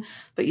person,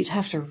 but you'd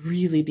have to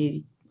really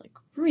be like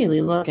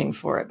really looking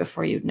for it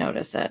before you'd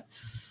notice it.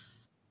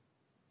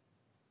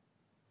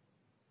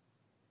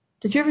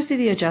 Did you ever see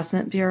The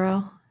Adjustment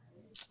Bureau?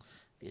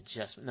 the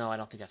adjustment. No, I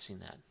don't think I've seen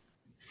that.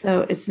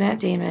 So it's Matt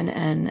Damon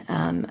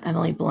and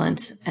Emily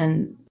Blunt,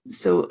 and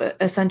so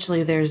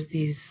essentially there's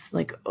these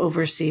like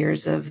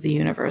overseers of the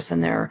universe,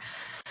 and they're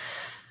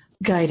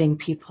guiding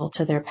people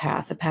to their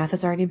path. The path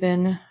has already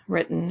been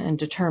written and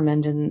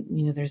determined,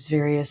 and there's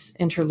various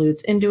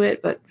interludes into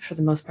it, but for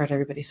the most part,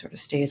 everybody sort of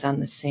stays on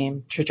the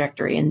same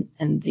trajectory.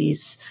 And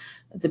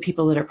the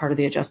people that are part of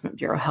the Adjustment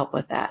Bureau help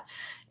with that,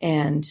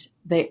 and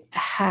they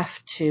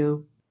have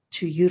to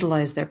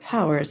utilize their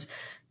powers.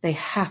 They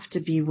have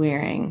to be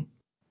wearing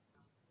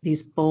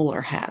these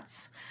bowler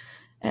hats.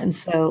 And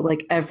so,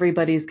 like,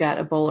 everybody's got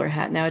a bowler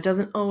hat. Now, it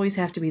doesn't always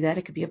have to be that.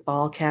 It could be a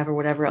ball cap or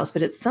whatever else,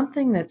 but it's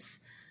something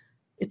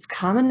it's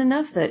common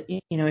enough that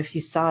if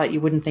you saw it you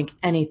wouldn't think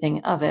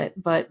anything of it,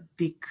 but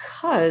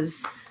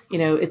because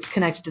it's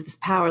connected to this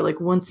power, like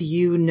once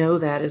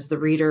that as the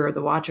reader or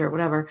the watcher or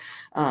whatever,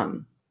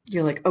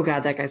 you're like, oh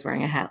god, that guy's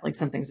wearing a hat, like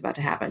something's about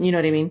to happen, you know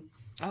what I mean?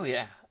 Oh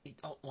yeah.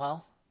 Oh,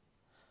 well,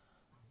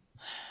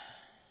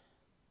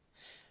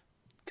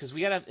 because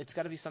it's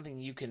got to be something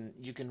you can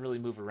really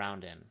move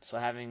around in. So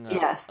having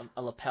Yes.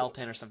 a lapel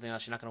pin or something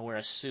else, you're not going to wear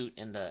a suit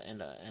into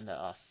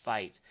a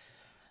fight.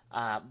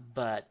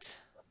 But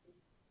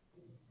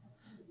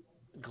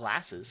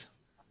glasses.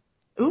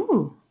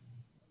 Ooh.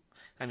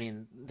 I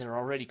mean, they're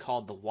already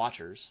called the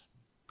Watchers,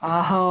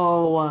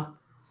 Oh,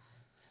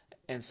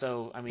 and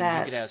so I mean,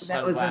 you could that have that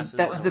sunglasses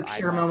was a or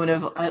pure moment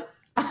eyeglasses. of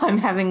I'm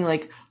having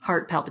like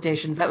heart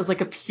palpitations. That was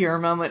like a pure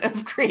moment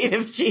of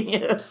creative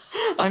genius.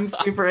 I'm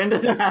super into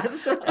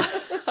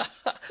that.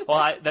 Well,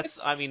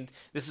 I mean,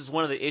 this is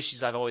one of the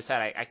issues I've always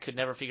had. I could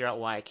never figure out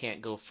why I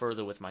can't go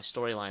further with my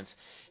storylines,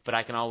 but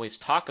I can always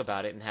talk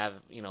about it and have,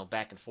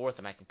 back and forth,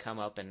 and I can come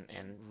up and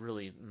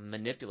really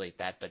manipulate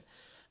that. But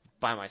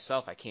by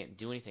myself, I can't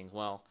do anything.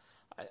 Well,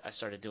 I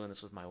started doing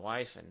this with my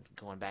wife and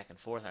going back and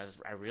forth.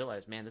 I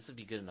realized, man, this would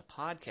be good in a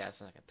podcast,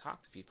 and I can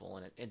talk to people,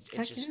 and it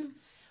Heck yeah. just,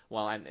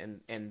 well,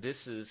 and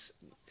this is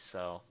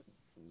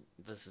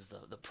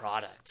the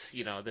product,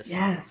 this.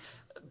 Yes.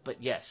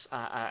 But yes,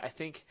 I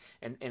think,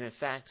 and in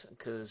fact,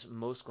 because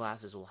most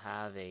glasses will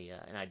have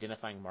an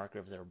identifying marker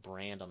of their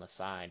brand on the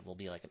side, will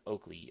be like an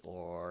Oakley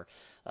or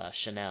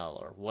Chanel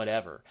or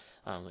whatever.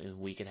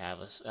 We could have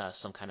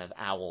some kind of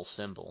owl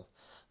symbol,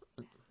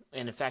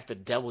 and in fact, the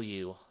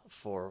W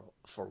for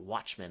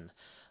Watchmen,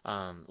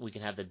 we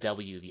can have the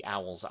W, the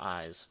owl's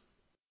eyes.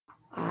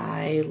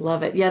 I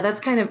love it. Yeah, that's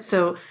kind of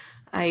so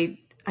I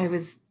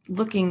was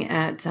looking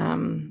at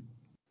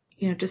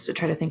just to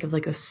try to think of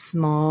like a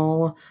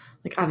small,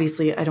 like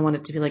obviously I don't want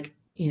it to be like,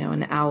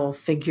 an owl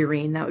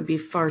figurine. That would be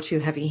far too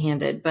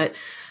heavy-handed, but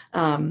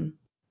um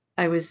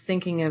I was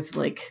thinking of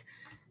like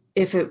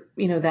if it,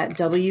 that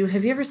W,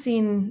 have you ever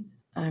seen,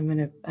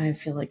 I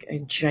feel like a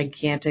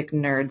gigantic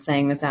nerd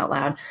saying this out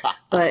loud,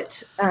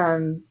 but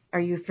are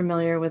you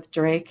familiar with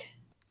Drake?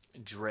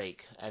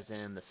 Drake, as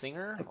in the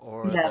singer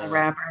or Yeah, the the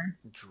rapper.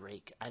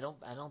 Drake?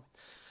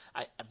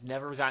 I've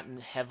never gotten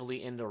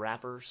heavily into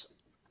rappers.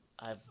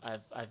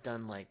 I've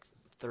done like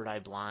Third Eye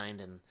Blind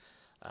and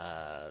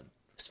uh,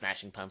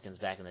 Smashing Pumpkins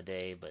back in the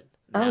day, but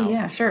Oh now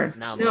yeah, sure.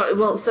 now No, mostly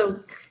well, it's so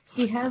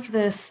he has country.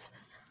 this,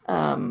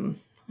 I don't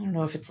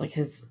know if it's like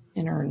his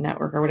inner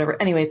network or whatever.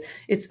 Anyways,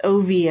 it's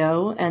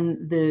OVO,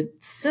 and the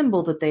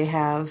symbol that they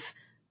have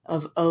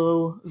of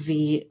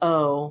OVO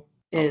Oh,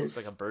 it looks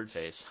like a is, bird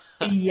face.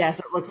 yes,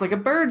 it looks like a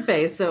bird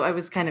face. So I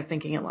was kind of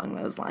thinking along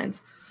those lines.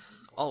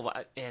 Oh,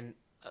 and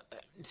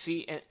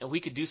see, and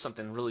we could do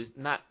something really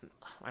not,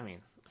 I mean,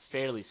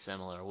 fairly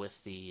similar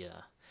with the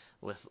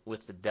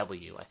with the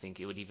W. I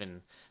think it would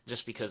even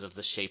just because of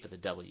the shape of the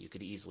W, you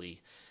could easily.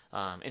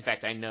 In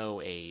fact, I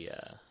know a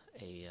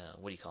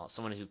what do you call it?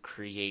 Someone who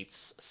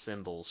creates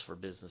symbols for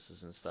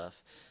businesses and stuff,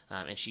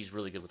 and she's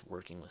really good with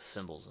working with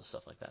symbols and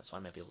stuff like that. So I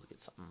might be able to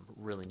get something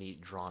really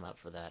neat drawn up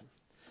for that.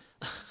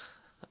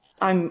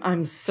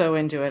 I'm so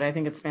into it. I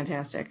think it's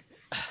fantastic.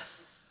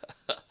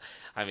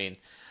 I mean,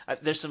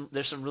 there's some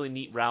really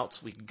neat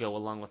routes we could go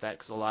along with that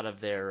because a lot of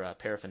their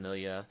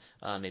paraphernalia,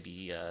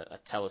 maybe a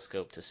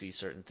telescope to see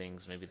certain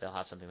things, maybe they'll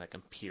have something that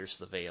can pierce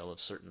the veil of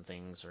certain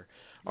things or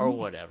Mm,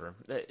 whatever.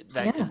 That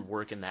yeah. could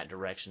work in that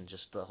direction,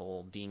 just the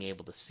whole being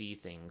able to see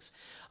things.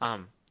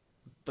 Um,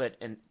 but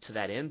and to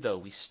that end, though,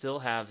 we still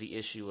have the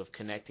issue of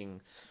connecting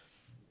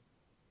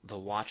the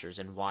Watchers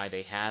and why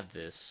they have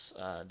this.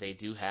 They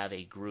do have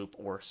a group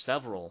or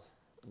several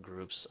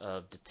groups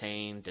of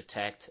detain,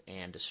 detect,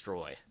 and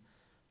destroy,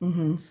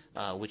 Hmm.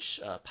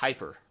 which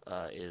Piper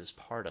is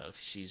part of.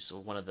 She's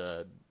one of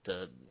the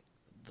the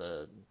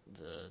the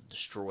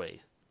destroy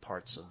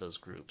parts of those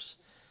groups.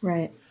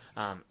 Right.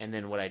 And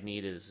then what I'd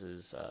need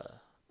is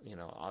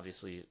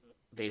obviously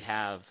they'd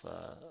have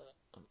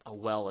a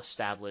well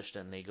established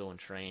and they go and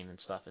train and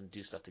stuff and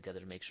do stuff together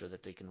to make sure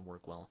that they can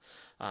work well.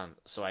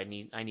 So I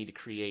need to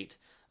create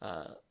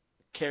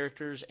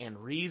characters and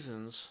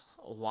reasons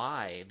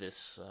why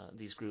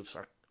these groups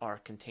are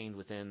contained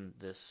within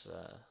this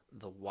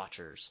the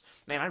Watchers.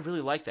 Man, I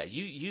really like that.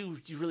 You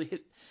really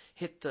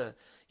hit the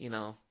you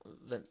know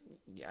the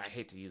yeah, I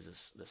hate to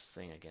use this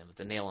thing again, but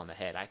the nail on the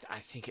head. I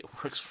think it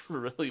works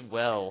really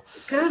well.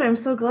 Good. I'm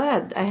so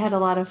glad. I had a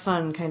lot of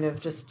fun kind of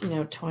just,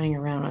 toying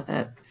around with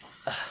it.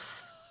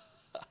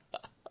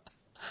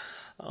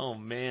 Oh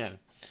man.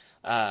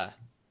 Uh,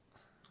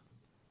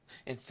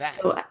 in fact,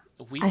 So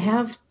we I can.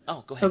 have,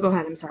 Oh, go oh, ahead. go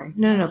ahead. I'm sorry.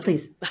 No, No, no, no, no, no.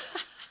 please.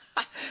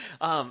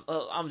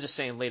 I'm just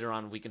saying later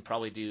on we can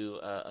probably do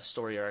a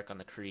story arc on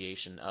the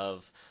creation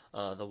of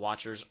the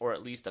Watchers, or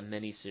at least a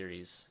mini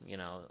series,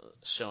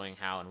 showing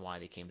how and why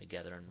they came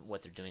together and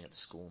what they're doing at the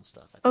school and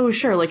stuff. I think Oh, would be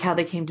sure. Like how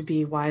they came to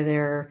be, why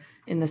they're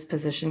in this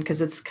position,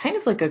 because it's kind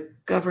of like a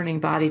governing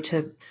body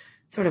to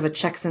sort of a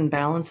checks and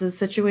balances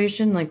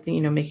situation, like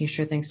making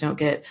sure things don't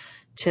get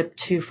tipped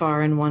too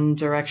far in one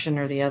direction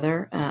or the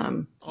other.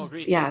 oh,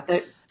 agreed. Yeah,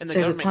 And the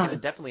there's a government can ton.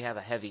 definitely have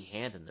a heavy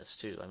hand in this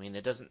too. I mean,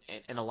 it doesn't,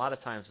 and a lot of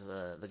times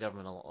the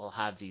government will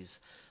have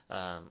these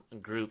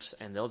groups,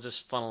 and they'll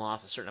just funnel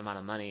off a certain amount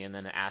of money and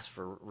then ask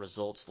for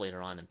results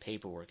later on in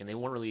paperwork, and they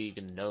won't really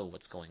even know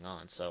what's going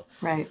on. So,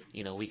 Right.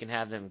 we can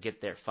have them get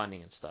their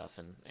funding and stuff,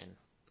 and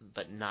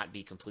but not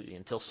be completely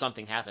until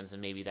something happens, and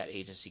maybe that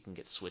agency can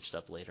get switched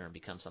up later and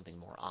become something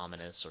more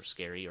ominous or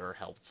scary or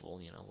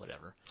helpful,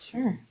 whatever.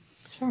 Sure.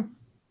 Sure.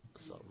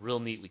 So real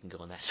neat, we can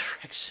go in that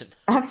direction.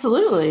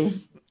 Absolutely.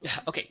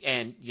 Okay,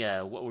 and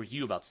yeah, what were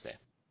you about to say?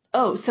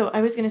 Oh, so I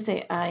was going to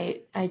say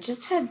I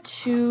just had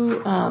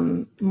two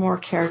more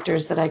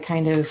characters that I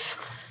kind of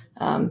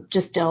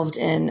just delved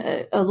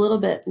in a little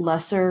bit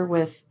lesser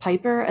with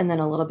Piper and then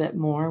a little bit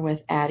more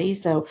with Addie.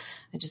 So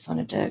I just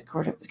wanted to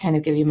kind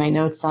of give you my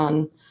notes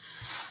on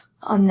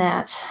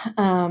that.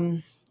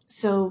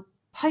 So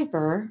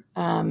Piper,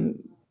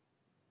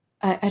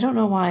 I don't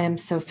know why I'm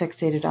so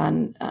fixated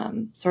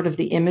on sort of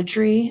the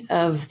imagery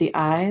of the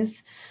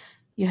eyes.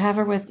 You have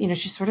her with,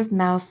 she's sort of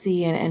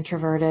mousy and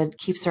introverted,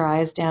 keeps her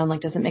eyes down,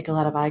 like doesn't make a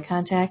lot of eye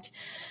contact.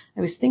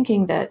 I was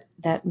thinking that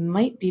that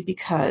might be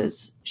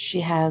because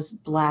she has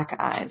black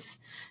eyes.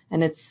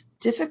 And it's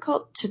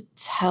difficult to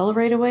tell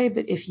right away,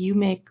 but if you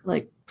make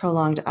like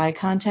prolonged eye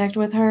contact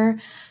with her,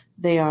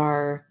 they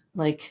are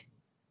like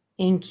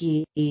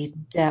inky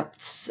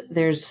depths.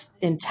 There's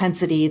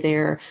intensity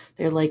there.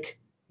 They're like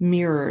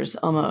mirrors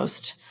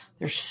almost.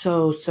 They're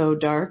so, so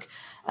dark.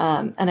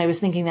 And I was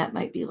thinking that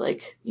might be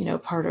like,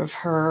 part of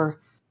her,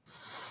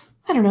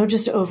 I don't know,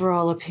 just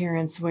overall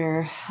appearance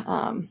where,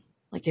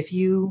 like if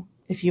you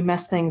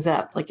mess things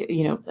up, like,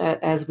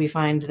 as we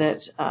find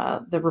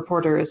that the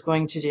reporter is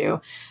going to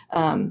do,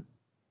 um,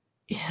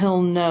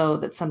 he'll know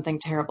that something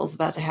terrible is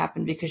about to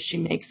happen because she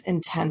makes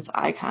intense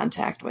eye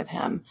contact with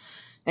him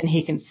and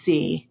he can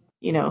see,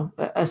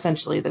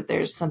 essentially that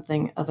there's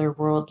something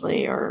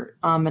otherworldly or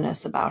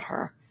ominous about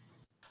her.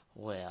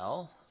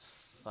 Well,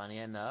 funny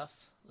enough,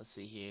 let's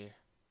see here.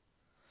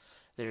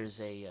 There's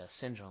a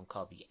syndrome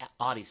called the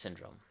Audi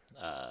syndrome,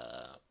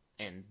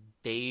 and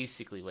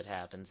basically what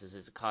happens is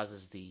it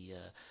causes the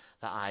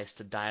eyes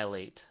to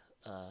dilate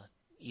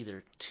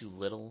either too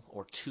little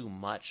or too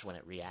much when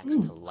it reacts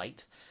Hmm. to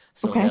light.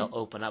 So Okay. they'll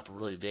open up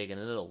really big, and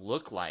it'll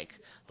look like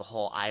the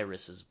whole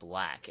iris is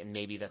black, and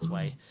maybe that's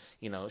why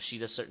she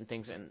does certain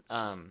things, and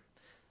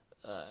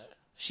uh,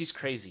 she's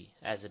crazy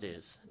as it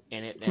is,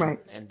 and it and Right.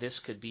 and this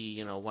could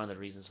be one of the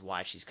reasons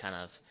why she's kind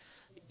of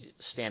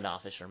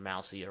standoffish or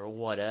mousy or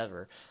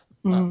whatever,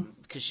 Hmm.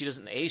 because she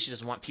doesn't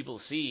want people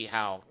to see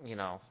how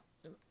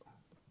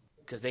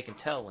because they can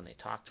tell when they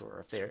talk to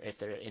her if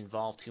they're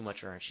involved too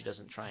much or she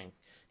doesn't try and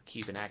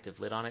keep an active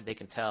lid on it. They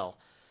can tell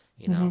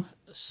you Hmm. know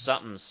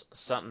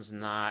something's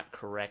not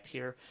correct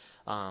here,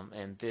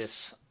 and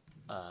this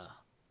uh,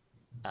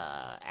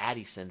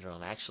 Addy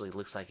syndrome actually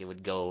looks like it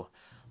would go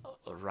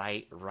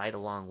right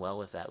along well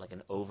with that, like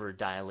an over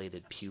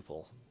dilated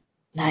pupil.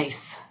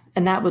 Nice.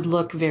 And that would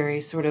look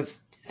very sort of,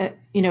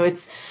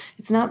 it's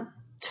not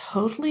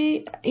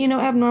totally,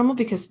 abnormal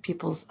because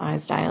people's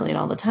eyes dilate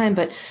all the time,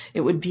 but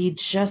it would be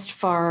just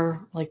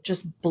far, like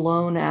just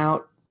blown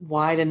out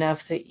wide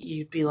enough that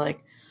you'd be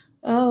like,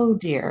 oh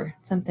dear,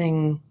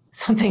 something.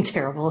 something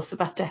terrible is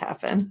about to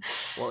happen.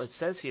 Well, it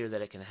says here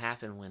that it can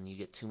happen when you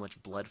get too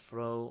much blood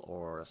flow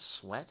or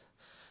sweat.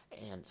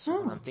 And so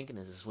what I'm Oh, thinking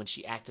is when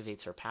she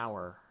activates her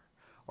power,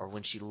 or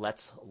when she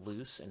lets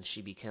loose and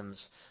she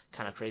becomes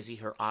kind of crazy,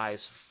 her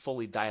eyes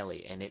fully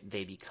dilate and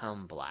they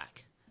become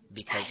black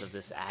because of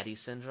nice. this Addy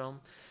syndrome.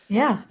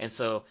 Yeah. And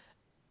so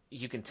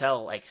you can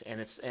tell, like,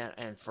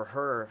 and for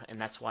her, and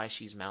that's why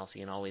she's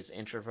mousy and always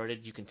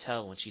introverted. You can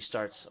tell when she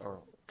starts, or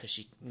because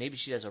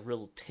she has a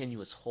real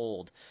tenuous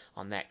hold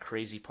on that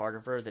crazy part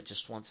of her that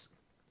just wants.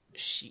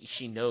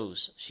 She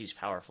knows she's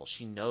powerful.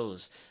 She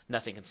knows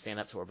nothing can stand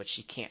up to her, but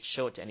she can't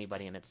show it to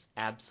anybody, and it's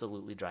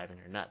absolutely driving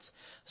her nuts.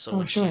 So Oh,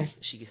 when sure.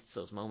 she gets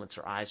those moments,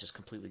 her eyes just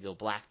completely go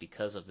black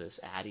because of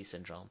this Addy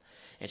syndrome,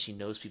 and she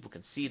knows people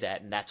can see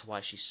that, and that's why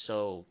she's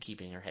so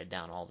keeping her head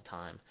down all the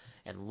time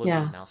and looking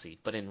Yeah. mousy.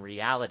 But in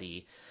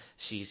reality,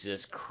 she's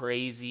just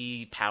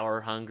crazy,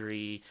 power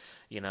hungry,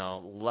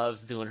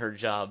 loves doing her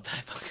job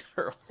type of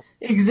girl.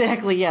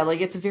 Exactly. Yeah. Like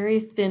it's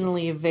very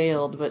thinly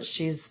veiled, but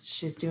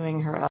she's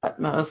doing her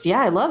utmost. Yeah,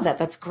 I love that.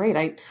 That's great.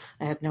 I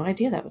had no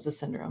idea that was a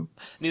syndrome.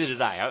 Neither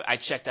did I. I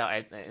checked out.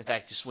 In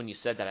fact, just when you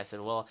said that, I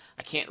said, well,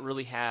 I can't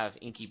really have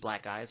inky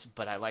black eyes,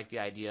 but I like the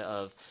idea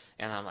of,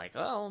 and I'm like,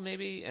 oh,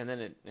 maybe. And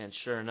then and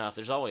sure enough,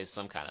 there's always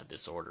some kind of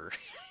disorder.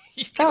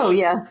 You Oh, go,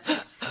 yeah.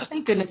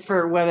 Thank goodness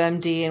for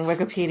WebMD and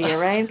Wikipedia,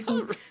 right?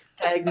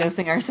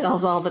 Diagnosing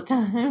ourselves all the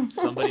time.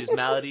 somebody's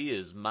malady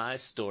is my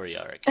story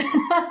arc.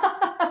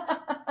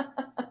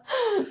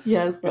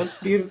 Yes, that's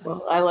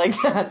beautiful. I like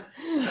that.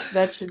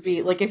 That should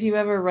be like if you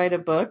ever write a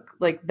book,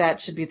 like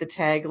that should be the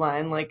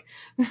tagline, like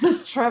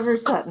Trevor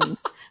Sutton.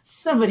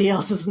 Somebody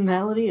else's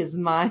malady is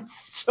my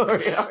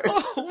story arc.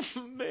 Oh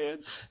man,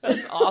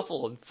 that's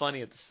awful and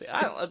funny at the same.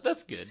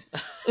 That's good.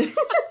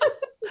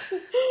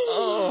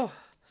 Oh,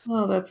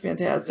 Oh, that's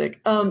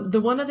fantastic. The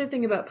one other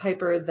thing about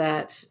Piper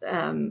that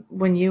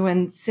when you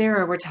and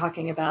Sarah were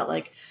talking about,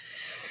 like,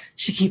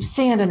 she keeps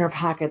sand in her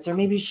pockets, or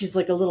maybe she's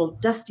like a little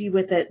dusty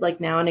with it,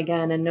 like now and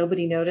again, and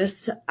nobody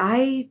noticed.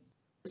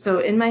 So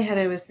in my head,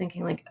 I was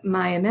thinking, like,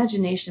 my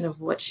imagination of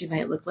what she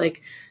might look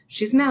like.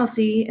 She's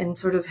mousy and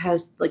sort of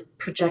has, like,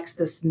 projects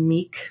this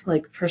meek,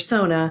 like,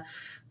 persona,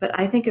 but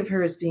I think of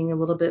her as being a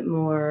little bit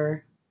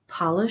more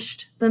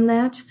polished than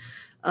that.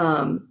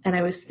 And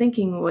I was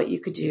thinking what you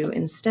could do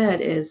instead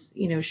is,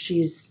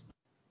 she's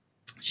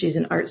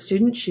an art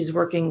student. She's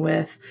working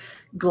with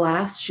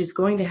glass. She's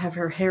going to have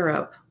her hair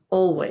up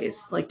always,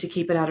 like to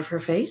keep it out of her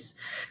face.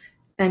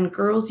 And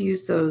girls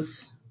use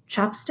those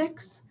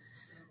chopsticks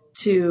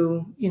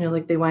to,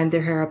 like they wind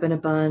their hair up in a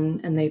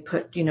bun and they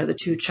put, the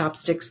two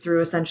chopsticks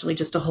through essentially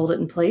just to hold it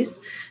in place.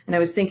 And I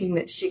was thinking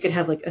that she could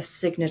have like a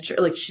signature,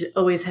 like she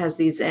always has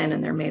these in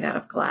and they're made out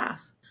of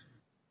glass.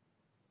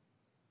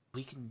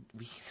 we can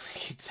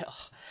tell.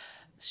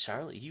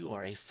 Charlotte, you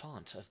are a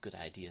font of good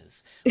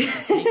ideas. We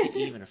can take it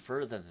even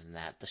further than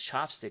that. The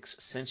chopsticks,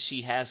 since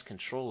she has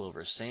control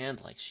over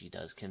sand like she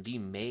does, can be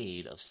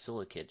made of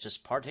silicate,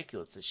 just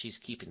particulates that she's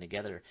keeping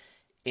together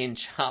in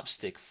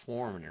chopstick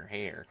form in her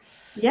hair,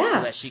 so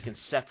Yeah. that she can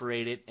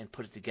separate it and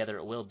put it together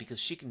at will, because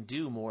she can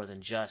do more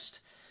than just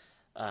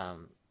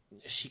um,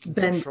 she can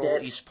Bend control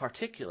it.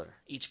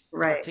 each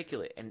Right.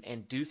 particulate,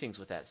 and do things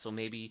with that. So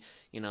maybe,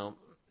 you know,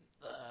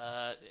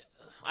 uh,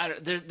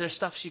 there's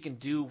stuff she can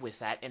do with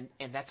that, and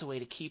that's a way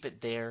to keep it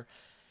there,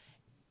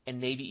 and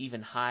maybe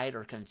even hide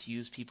or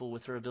confuse people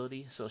with her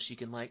ability, so she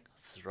can like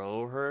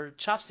throw her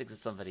chopsticks at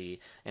somebody,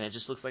 and it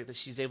just looks like that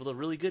she's able to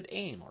really good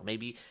aim, or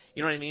maybe,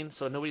 you know what I mean.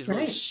 So nobody's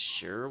really Right.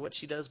 sure what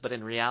she does, but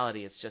in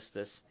reality, it's just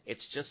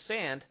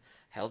sand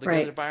held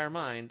together Right. by her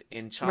mind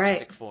in Right.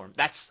 chopstick form.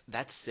 That's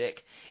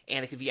sick,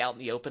 and it could be out in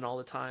the open all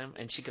the time,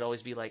 and she could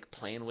always be like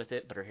playing with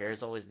it, but her hair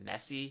is always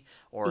messy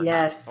or not,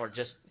 Yes. or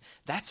just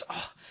that's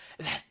oh,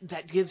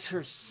 that gives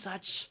her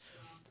such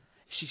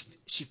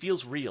she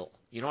feels real.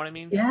 You know what I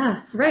mean?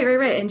 Yeah. Right. Right.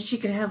 Right. And she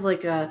could have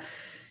like a,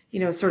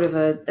 sort of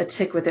a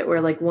tick with it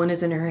where like one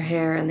is in her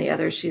hair and the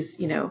other she's,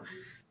 if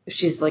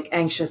she's like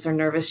anxious or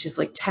nervous, she's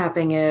like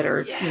tapping it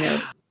or,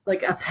 Yeah.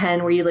 like a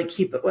pen where you like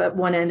keep it at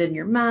one end in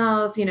your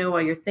mouth,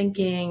 while you're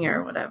thinking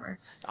or whatever.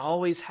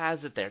 Always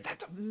has it there.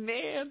 That's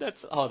man.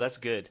 That's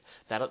good.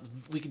 That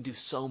we can do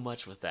so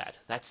much with that.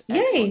 That's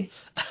excellent. Yay.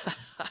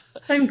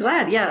 I'm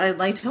glad. Yeah,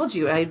 I told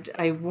you.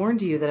 I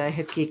warned you that I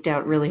had geeked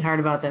out really hard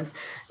about this,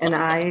 and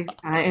I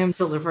am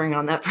delivering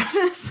on that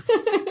promise.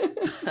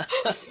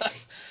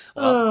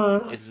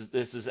 Well, Oh,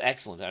 this is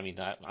excellent. I mean,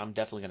 I'm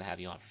definitely going to have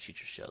you on for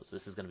future shows.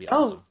 This is going to be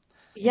oh, awesome.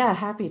 yeah,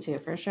 happy to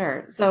for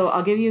sure. So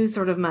I'll give you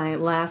sort of my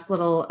last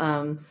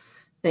little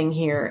thing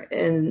here.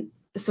 And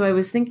so I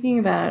was thinking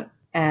about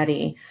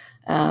Addie,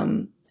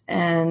 um,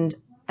 and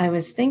I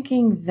was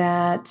thinking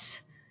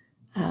that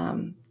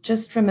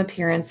just from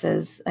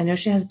appearances, I know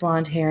she has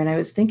blonde hair, and I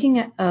was thinking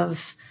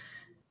of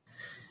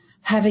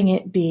having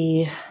it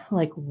be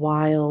like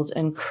wild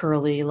and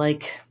curly,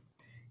 like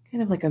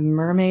kind of like a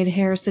mermaid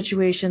hair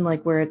situation,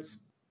 like where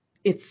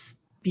it's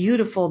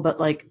beautiful but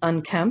like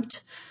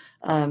unkempt.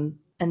 And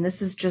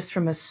this is just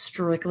from a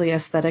strictly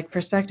aesthetic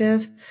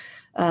perspective.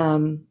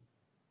 Um,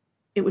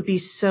 it would be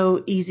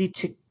so easy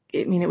to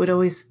I mean, it would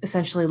always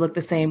essentially look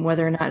the same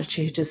whether or not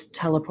she just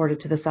teleported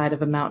to the side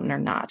of a mountain or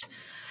not.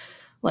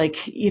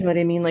 Like, you know what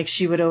I mean? Like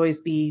she would always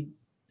be,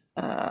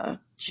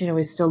 she'd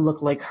always still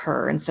look like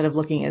her instead of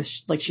looking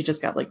as like she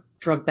just got like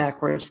drugged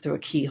backwards through a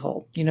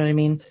keyhole. You know what I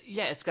mean?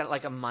 Yeah, it's got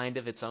like a mind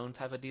of its own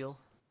type of deal.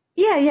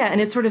 Yeah, yeah, and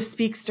it sort of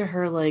speaks to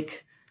her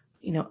like,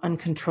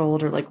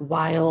 uncontrolled or like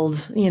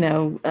wild,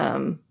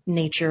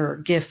 nature or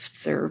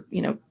gifts or,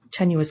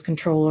 tenuous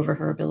control over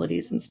her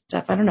abilities and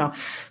stuff. I don't know.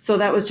 So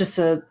that was just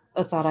a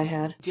thought I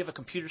had. Do you have a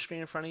computer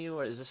screen in front of you,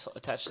 or is this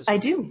attached to I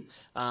something? do.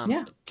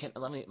 Yeah. Can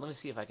let me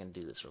see if I can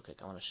do this real quick.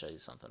 I want to show you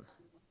something.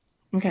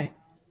 Okay.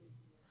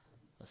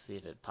 Let's see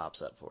if it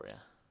pops up for you.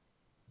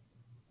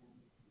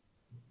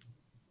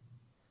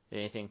 Did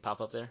anything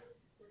pop up there?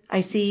 I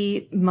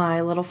see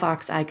my little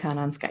fox icon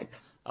on Skype.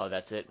 Oh,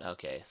 that's it?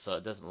 Okay, so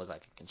it doesn't look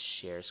like it can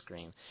share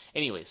screen.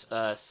 Anyways,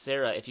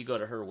 Sarah, if you go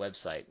to her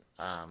website,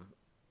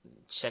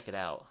 check it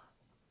out,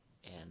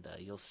 and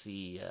you'll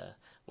see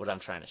what I'm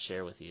trying to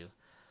share with you.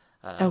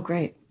 Oh, Um,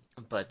 great.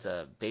 but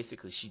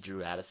basically, she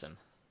drew Addison.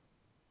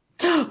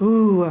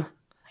 Ooh,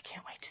 I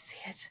can't wait to see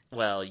it.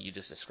 Well, you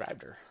just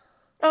described her.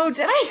 Oh,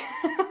 did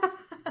I?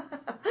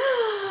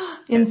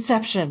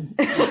 Inception.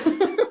 Yeah,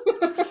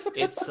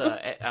 it's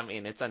I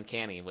mean, it's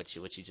uncanny what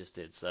you just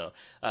did. So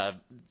uh,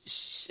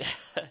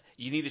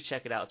 you need to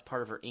check it out. It's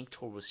part of her Ink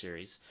Turbo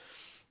series,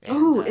 and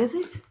Oh, is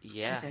it?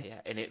 yeah, Okay.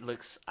 yeah, and it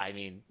looks, I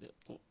mean,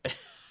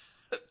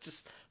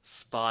 just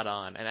spot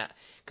on. And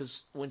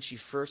because when she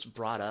first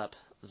brought up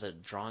the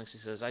drawing, she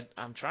says,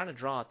 I'm trying to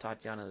draw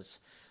Tatiana's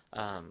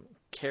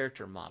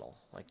character model,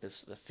 like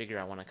this, the figure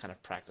I want to kind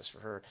of practice for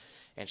her.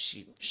 And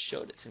she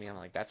showed it to me. I'm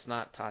like, that's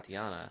not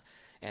Tatiana.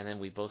 And then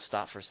we both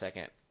stopped for a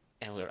second,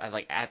 and we were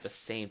like at the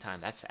same time.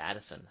 That's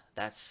Addison.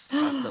 That's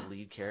the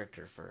lead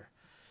character for.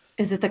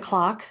 Is it the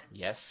clock?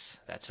 Yes,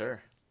 that's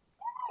her.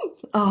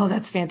 Oh,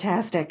 that's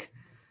fantastic.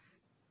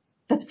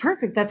 That's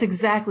perfect. That's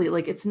exactly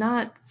like it's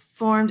not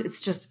formed. It's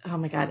just, oh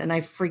my God. And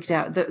I freaked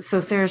out. So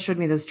Sarah showed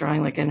me this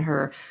drawing like in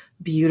her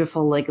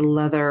beautiful, like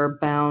leather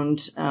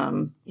bound,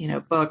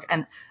 book.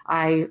 And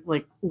I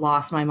like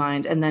lost my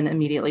mind and then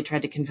immediately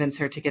tried to convince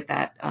her to get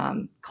that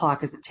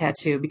clock as a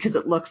tattoo because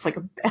it looks like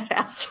a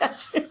badass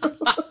tattoo.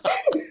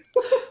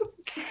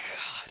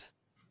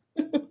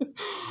 God.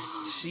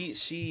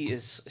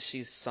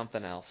 She's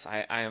something else.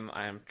 I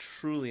am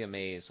truly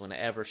amazed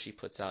whenever she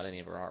puts out any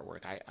of her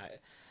artwork.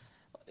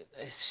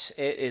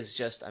 It is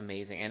just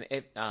amazing. And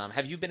it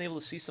have you been able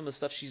to see some of the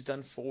stuff she's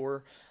done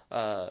for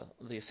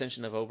the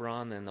Ascension of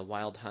Oberon and the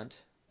Wild Hunt?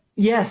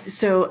 Yes.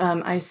 So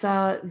I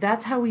saw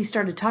that's how we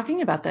started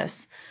talking about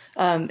this.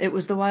 It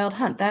was the Wild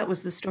Hunt. That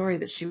was the story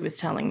that she was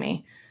telling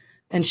me.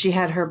 And she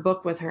had her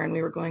book with her and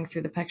we were going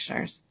through the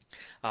pictures.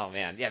 Oh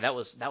man, yeah, that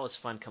was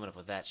fun coming up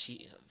with that.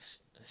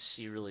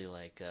 She really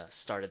like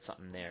started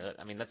something there.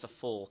 I mean, that's a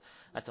full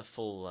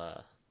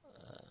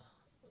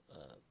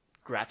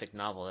graphic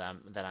novel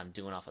that I'm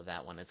doing off of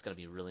that one. It's going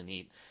to be really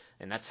neat,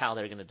 and that's how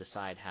they're going to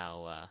decide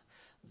how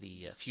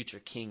the future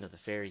king of the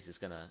fairies is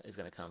gonna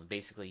come.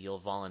 Basically, you'll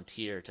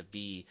volunteer to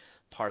be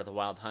part of the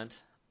Wild Hunt,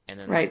 and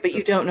then Right. But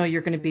you don't know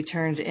you're going to be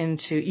turned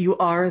into, you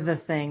are the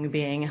thing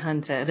being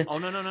hunted. oh,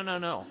 no, no, no, no,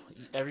 no.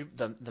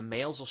 The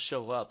males will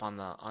show up on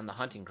the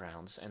hunting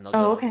grounds, and they'll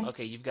Oh, go, okay.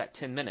 okay, you've got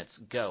 10 minutes,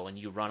 go, and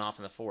you run off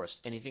in the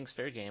forest. Anything's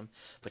fair game,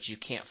 but you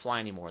can't fly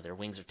anymore. Their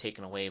wings are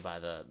taken away by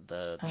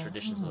the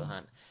traditions of the Oh.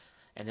 hunt.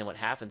 And then what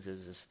happens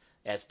is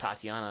as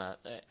Tatiana,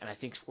 and I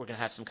think we're gonna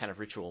have some kind of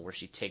ritual where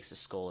she takes a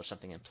skull or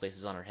something and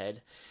places on her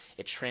head.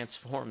 It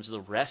transforms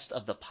the rest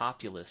of the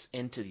populace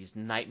into these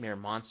nightmare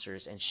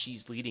monsters, and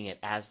she's leading it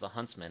as the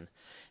huntsman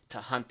to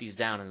hunt these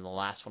down, and the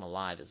last one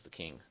alive is the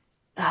king.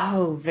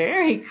 Oh,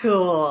 very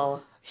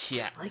cool.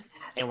 Yeah, I like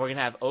that. and we're gonna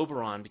have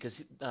Oberon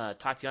because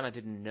Tatiana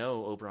didn't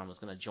know Oberon was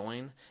gonna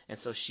join, and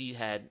so she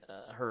had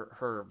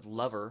her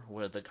lover,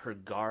 where her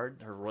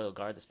guard, her royal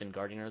guard that's been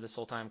guarding her this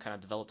whole time, kind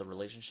of developed a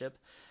relationship,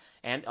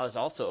 and as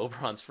also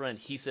Oberon's friend.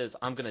 He says,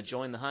 "I'm gonna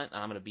join the hunt,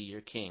 and I'm gonna be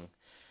your king."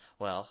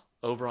 Well,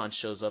 Oberon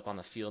shows up on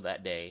the field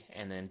that day,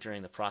 and then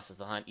during the process of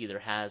the hunt, either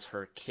has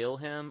her kill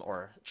him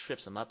or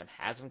trips him up and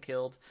has him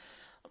killed.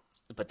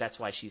 But that's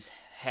why she's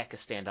hecka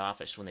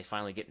standoffish when they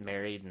finally get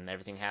married and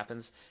everything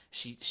happens.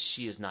 She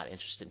is not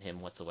interested in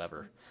him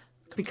whatsoever,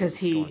 Because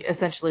completely he scorned.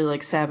 essentially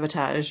like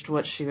sabotaged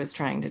what she was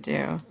trying to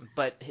do.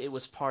 But it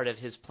was part of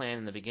his plan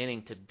in the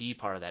beginning to be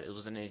part of that. It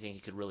wasn't anything he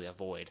could really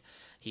avoid.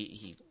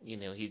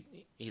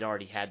 He'd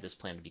already had this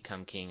plan to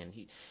become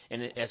king,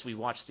 and as we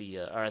watch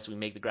or as we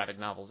make the graphic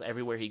novels,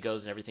 everywhere he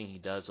goes and everything he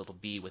does, it'll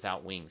be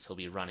without wings. He'll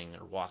be running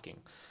or walking.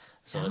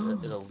 So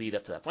Oh. it'll lead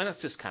up to that point.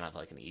 That's just kind of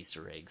like an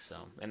Easter egg. So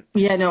and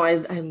Yeah, no, I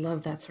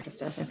love that sort of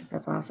stuff. I think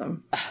that's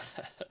awesome.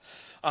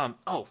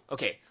 oh,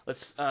 okay.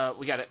 Let's.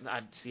 We got it.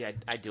 I see.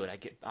 I do it. I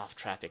get off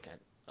traffic.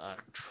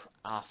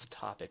 Off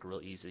topic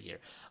real easy here.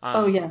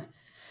 Oh, Um, yeah.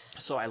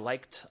 so I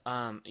liked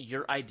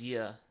your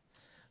idea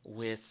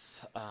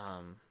with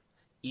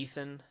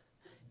Ethan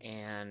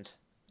and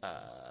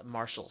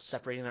Marshall,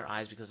 separating their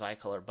eyes because of eye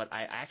color, but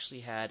I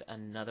actually had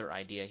another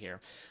idea here.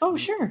 Oh,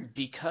 sure.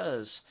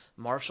 Because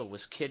Marshall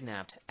was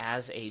kidnapped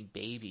as a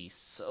baby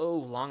so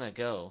long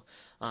ago,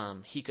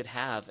 he could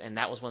have, and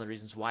that was one of the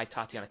reasons why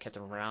Tatiana kept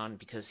him around,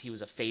 because he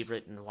was a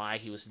favorite and why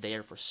he was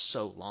there for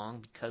so long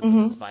because of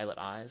his Hmm. violet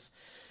eyes.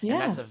 And Yeah.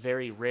 that's a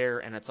very rare,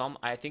 and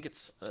I think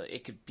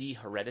it could be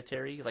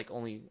hereditary, like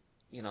only,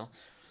 you know,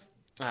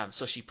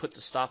 so she puts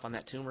a stop on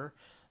that tumor.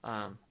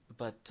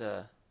 But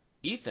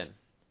Ethan,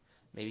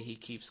 maybe he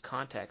keeps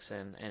contacts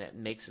in and it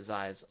makes his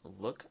eyes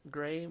look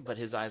gray, but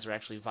his eyes are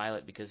actually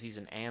violet because he's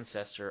an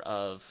ancestor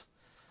of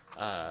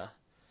uh,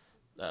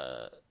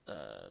 uh,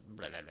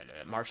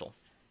 Marshall.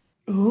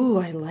 Ooh,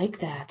 I like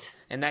that.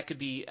 And that could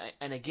be,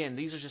 and again,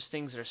 these are just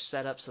things that are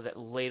set up so that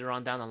later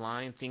on down the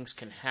line things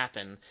can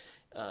happen.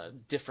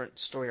 Different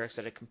story arcs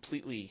that are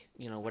completely,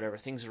 whatever,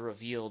 things are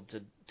revealed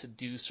to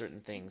do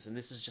certain things. And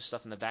this is just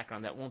stuff in the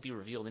background that won't be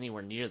revealed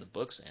anywhere near the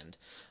book's end,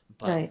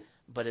 but Right.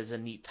 but is a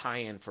neat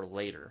tie-in for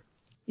later.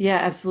 Yeah,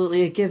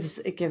 absolutely.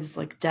 It gives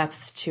like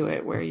depth to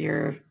it where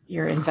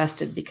you're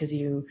invested because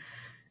you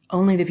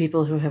only the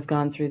people who have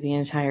gone through the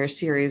entire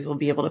series will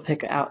be able to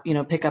pick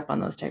up on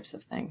those types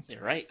of things.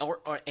 Right,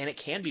 and it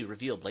can be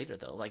revealed later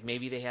though. Like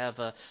maybe they have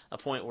a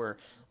point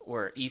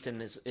where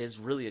Ethan is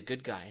really a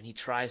good guy and he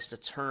tries to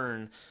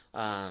turn.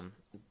 Um,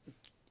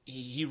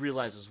 he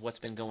realizes what's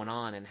been going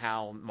on and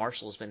how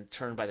Marshall has been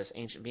turned by this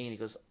ancient being. He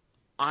goes,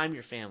 "I'm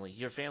your family.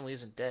 Your family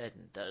isn't dead."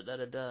 And da da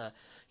da da.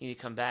 You need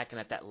to come back, and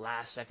at that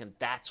last second,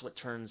 that's what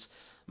turns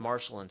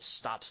Marshall and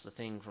stops the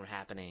thing from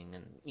happening.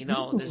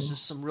 And there's Ooh,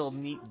 just some real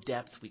neat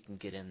depth we can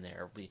get in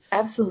there.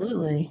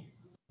 absolutely.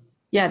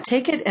 Yeah,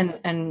 take it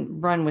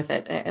and run with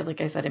it.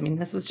 Like I said, I mean,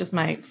 this was just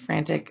my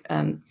frantic,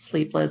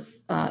 sleepless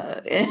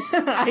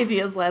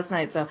ideas last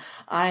night. So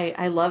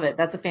I love it.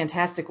 That's a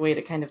fantastic way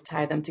to kind of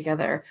tie them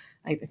together.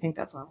 I think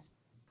that's awesome.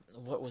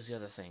 What was the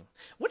other thing?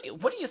 What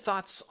are your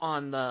thoughts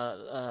on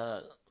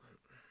the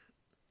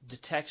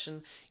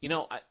detection?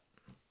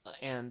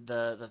 And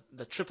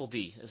the triple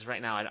D is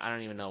right now. I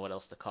don't even know what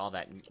else to call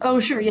that.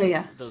 Oh, sure. Yeah,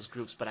 yeah. Those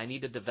groups, but I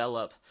need to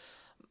develop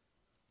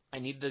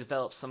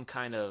some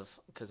kind of,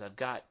 because I've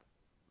got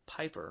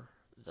Piper,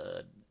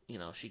 the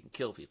she can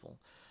kill people.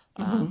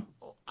 Um,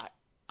 Hmm. I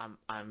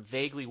I'm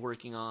vaguely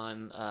working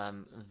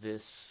on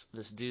this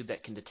dude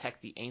that can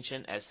detect the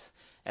ancient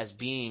as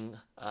being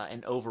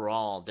an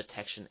overall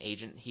detection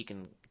agent. He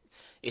can,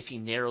 if he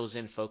narrows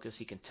in focus,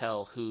 he can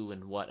tell who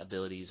and what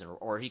abilities,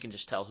 or he can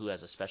just tell who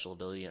has a special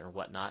ability or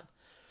whatnot,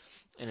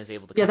 and is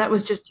able to Yeah, kind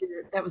of.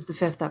 that was the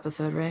fifth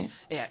episode, right?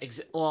 Yeah,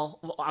 well,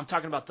 I'm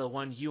talking about the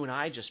one you and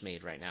I just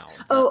made right now.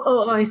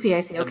 Oh, I see,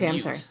 I see. The Okay, I'm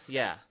sorry. mute,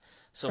 yeah.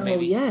 So Oh,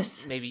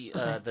 yes. maybe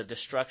Okay. the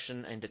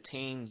destruction and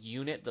detain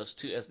unit, those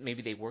two,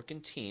 maybe they work in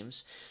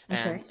teams,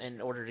 and Okay.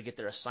 in order to get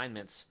their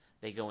assignments,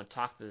 they go and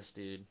talk to this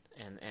dude,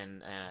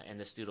 and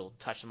this dude will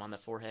touch them on the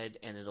forehead,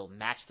 and it'll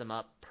match them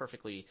up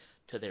perfectly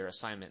to their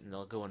assignment, and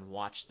they'll go and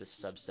watch this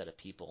subset of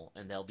people,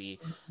 and they'll be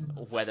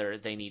Mhm. whether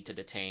they need to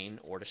detain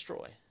or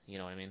destroy. You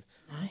know what I mean?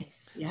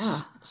 Nice.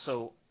 Yeah.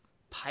 So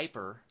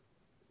Piper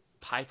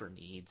Piper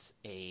needs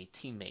a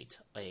teammate,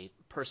 a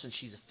person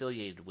she's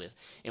affiliated with.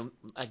 And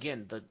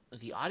again,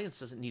 the audience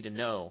doesn't need to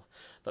know,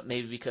 but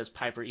maybe because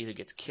Piper either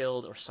gets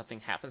killed or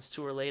something happens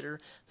to her later,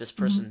 this Mhm.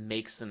 person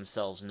makes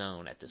themselves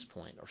known at this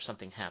point, or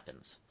something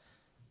happens.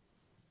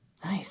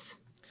 Nice.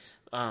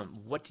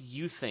 What do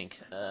you think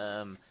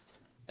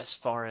as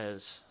far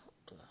as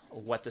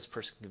what this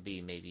person could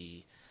be?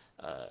 Maybe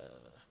uh,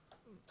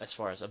 as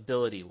far as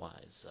ability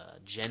wise,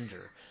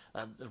 gender,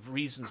 the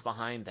reasons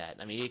behind that.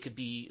 I mean, it could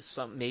be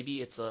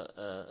maybe it's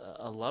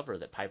a lover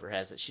that Piper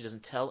has that she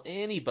doesn't tell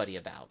anybody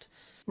about.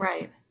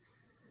 Right.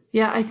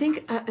 Yeah, I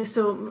think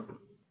so.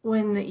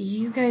 When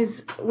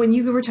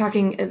you were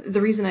talking,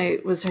 the reason I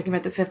was talking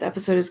about the fifth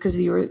episode is because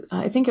you were,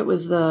 I think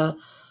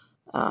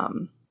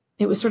um,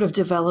 it was sort of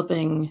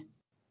developing,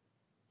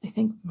 I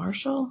think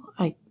Marshall.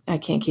 I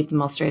can't keep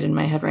them all straight in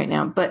my head right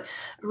now, but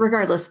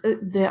regardless,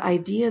 the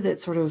idea that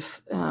sort of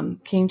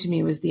came to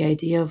me was the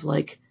idea of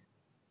like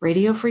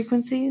radio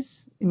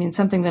frequencies. I mean,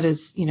 something that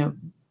is,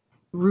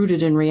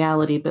 rooted in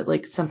reality, but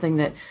like something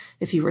that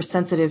if you were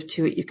sensitive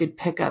to it, you could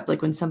pick up.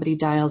 Like when somebody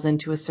dials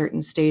into a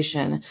certain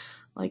station,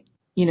 like,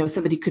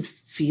 somebody could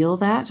feel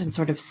that and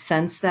sort of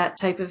sense that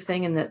type of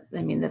thing. And that,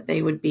 I mean, that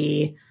they would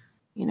be,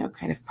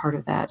 kind of part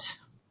of that,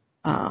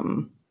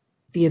 um,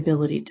 the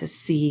ability to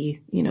see,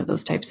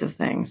 those types of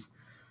things.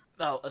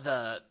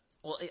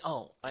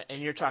 Oh,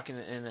 and you're talking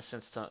in a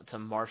sense to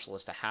Marshall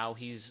as to how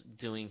he's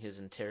doing his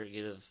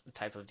interrogative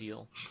type of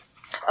deal.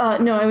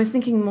 No, I was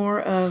thinking more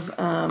of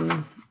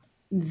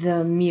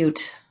the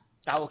mute.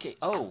 Oh, okay.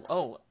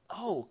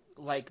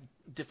 Like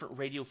different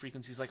radio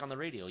frequencies, like on the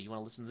radio. You want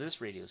to listen to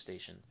this radio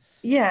station.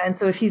 Yeah, and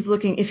so if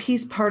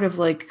he's part of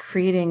like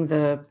creating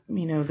the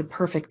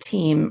perfect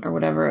team or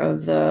whatever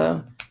of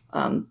the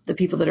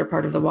people that are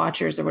part of the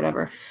Watchers or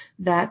whatever,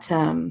 that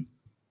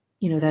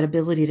that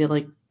ability to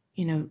like,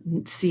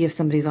 see if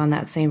somebody's on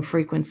that same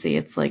frequency.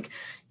 It's like,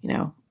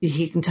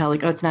 he can tell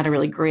like, oh, it's not a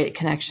really great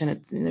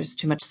connection. There's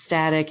too much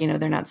static,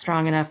 they're not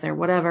strong enough, they're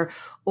whatever,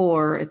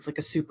 or it's like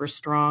a super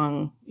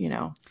strong.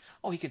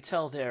 Oh, he can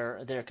tell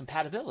their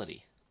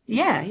compatibility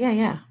Yeah, yeah,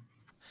 yeah.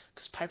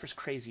 because Piper's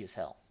crazy as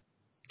hell.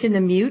 Can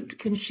the mute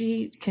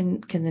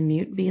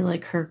be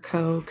like her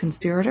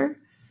co-conspirator?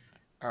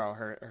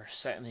 Or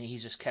and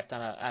he's just kept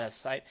out of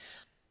sight.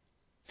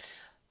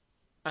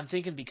 I'm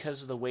thinking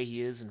because of the way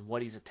he is and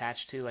what he's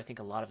attached to, I think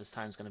a lot of his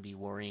time is going to be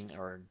worrying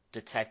or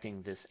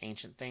detecting this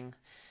ancient thing,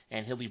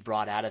 and he'll be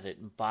brought out of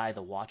it by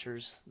the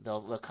Watchers.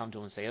 They'll come to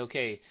him and say,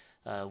 "Okay,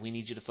 we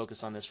need you to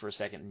focus on this for a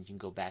second, and you can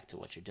go back to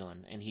what you're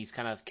doing." And he's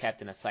kind of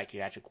kept in a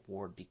psychiatric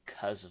ward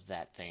because of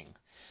that thing.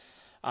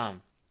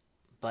 Um,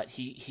 but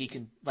he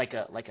can like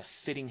a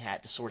fitting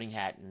hat, the sorting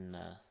hat, and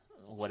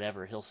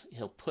whatever.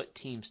 He'll put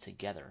teams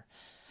together,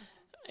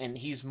 and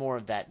he's more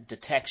of that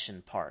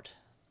detection part.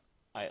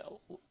 I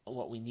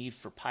what we need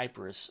for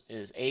Piper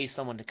is a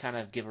someone to kind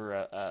of give her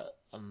a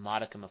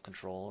modicum of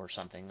control or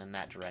something in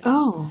that direction,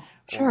 Oh,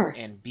 or sure.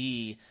 and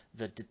b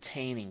the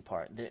detaining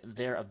part.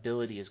 Their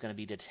ability is going to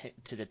be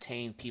to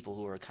detain people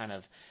who are kind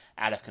of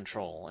out of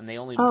control, and they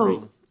only Oh,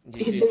 bring. Do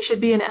you see they it?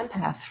 should be an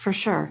empath for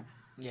sure.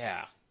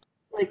 Yeah.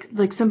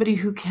 Like somebody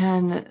who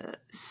can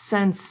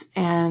sense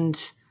and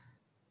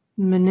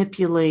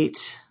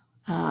manipulate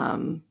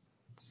um,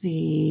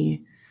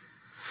 the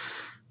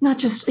not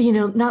just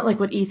not like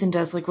what Ethan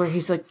does, like where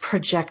he's like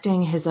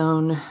projecting his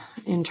own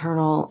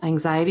internal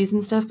anxieties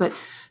and stuff, but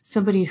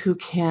somebody who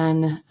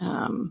can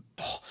Oh,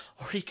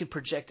 or he can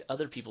project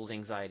other people's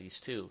anxieties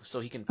too, so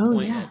he can oh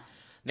point yeah. at.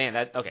 Man,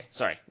 that okay.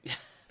 Sorry.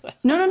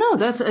 No, no, no,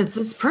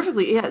 that's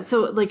perfectly, yeah.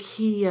 So like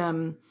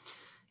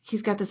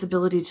he's got this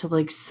ability to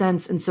like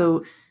sense, and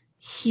so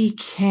he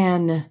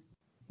can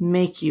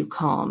make you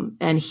calm,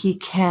 and he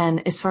can,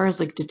 as far as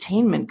like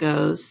detainment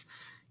goes,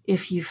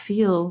 if you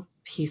feel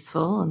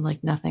peaceful and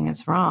like nothing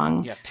is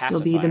wrong, Yeah,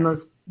 you'll be the pacifier.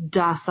 most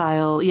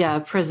docile, yeah,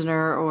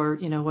 prisoner or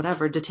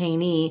whatever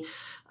detainee,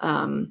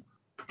 um,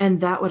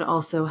 and that would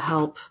also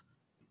help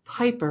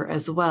Piper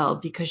as well,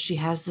 because she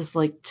has this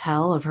like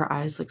tell of her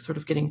eyes like sort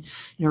of getting,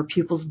 her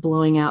pupils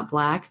blowing out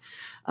black.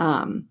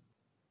 Um,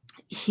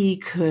 he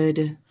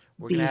could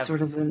We're gonna be have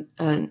sort of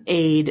an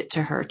aid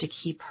to her to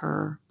keep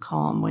her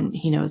calm when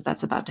he knows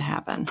that's about to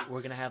happen.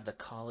 we're gonna have the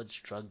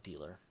college drug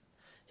dealer.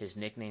 His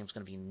nickname's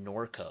going to be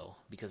Norco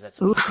because that's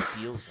what Ooh.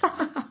 he deals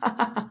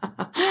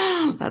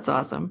in. That's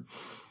awesome.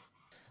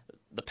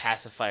 The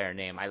pacifier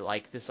name. I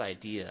like this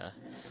idea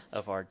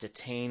of our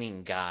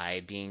detaining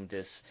guy being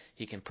this.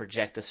 He can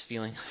project this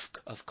feeling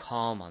of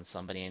calm on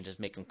somebody and just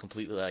make them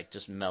completely like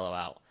just mellow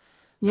out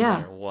no Yeah,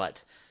 matter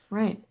what.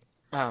 right.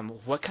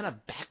 What kind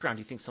of background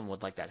do you think someone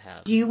would like that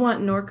have? Do you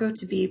want Norco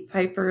to be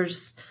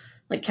Piper's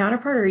like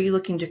counterpart, or are you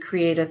looking to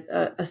create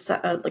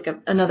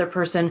another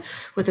person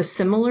with a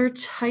similar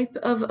type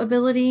of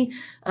ability,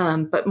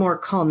 but more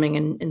calming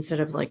and instead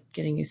of like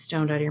getting you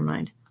stoned out of your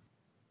mind?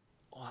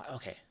 Well,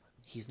 okay,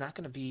 he's not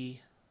going to be.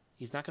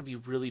 He's not going to be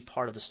really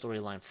part of the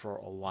storyline for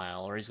a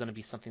while, or he's going to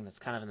be something that's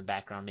kind of in the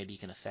background. Maybe he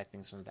can affect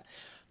things from the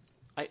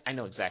back. I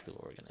know exactly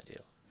what we're going to do.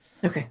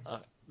 Okay. Uh,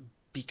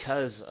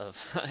 because of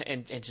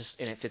and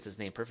it fits his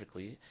name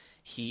perfectly.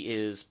 He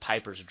is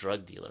Piper's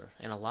drug dealer,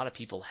 and a lot of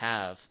people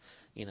have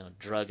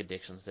drug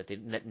addictions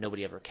that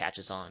nobody ever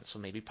catches on. So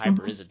maybe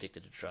Piper Mm-hmm. is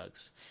addicted to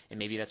drugs, and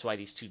maybe that's why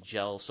these two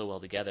gel so well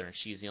together. And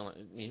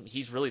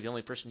he's really the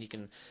only person he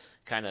can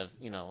kind of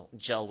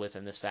gel with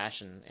in this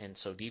fashion and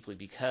so deeply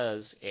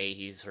because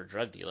he's her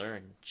drug dealer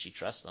and she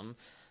trusts him.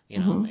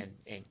 Mm-hmm.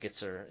 And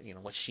gets her,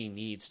 what she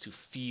needs to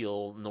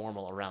feel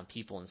normal around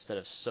people instead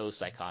of so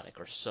psychotic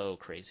or so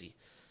crazy.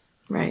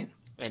 Right.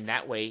 And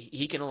that way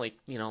he can only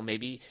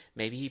maybe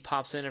he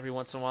pops in every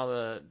once in a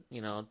while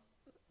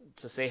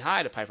to say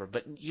hi to Piper,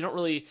 but you don't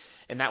really.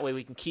 And that way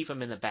we can keep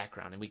him in the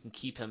background and we can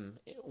keep him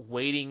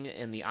waiting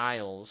in the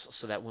aisles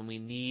so that when we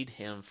need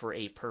him for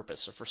a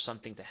purpose or for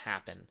something to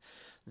happen,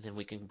 then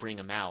we can bring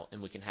him out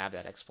and we can have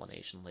that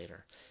explanation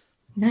later.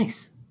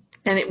 Nice.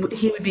 And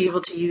he would be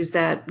able to use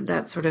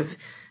that sort of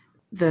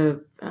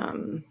the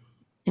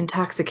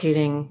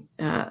intoxicating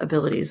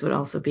abilities would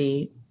also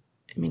be,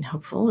 I mean,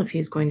 helpful if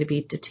he's going to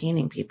be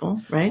detaining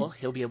people, Well, right?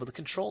 he'll be able to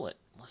control it.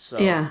 So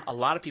Yeah. a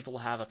lot of people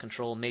have a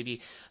control,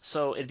 maybe.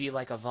 So it'd be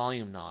like a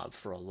volume knob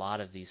for a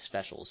lot of these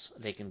specials.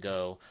 They can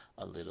go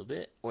a little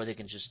bit, or they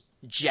can just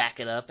jack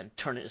it up and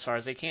turn it as far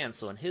as they can.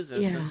 So in his Yeah.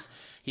 instance,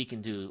 he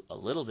can do a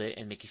little bit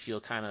and make you feel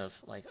kind of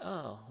like,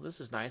 oh,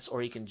 this is nice,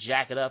 or he can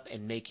jack it up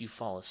and make you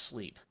fall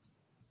asleep.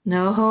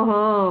 No ho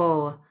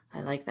ho. I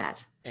like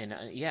that. And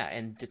yeah,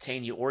 and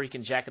detain you, or he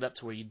can jack it up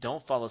to where you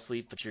don't fall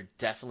asleep, but you're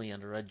definitely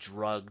under a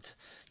drugged,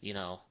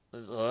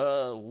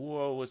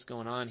 whoa, what's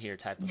going on here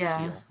type of Yeah.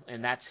 feel.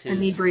 And that's his.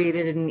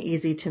 Inebriated and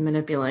easy to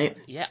manipulate.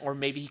 Yeah, or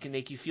maybe he can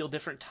make you feel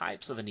different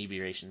types of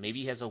inebriation.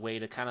 Maybe he has a way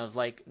to kind of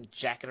like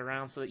jack it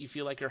around so that you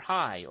feel like you're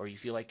high, or you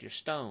feel like you're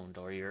stoned,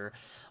 or you're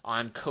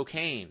on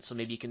cocaine. So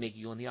maybe he can make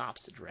you go in the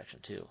opposite direction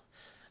too,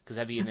 because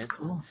that'd be That's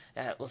cool.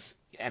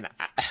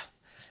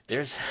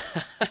 there's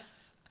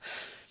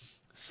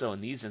so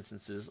in these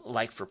instances,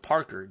 like for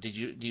Parker, do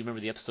you remember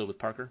the episode with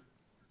Parker?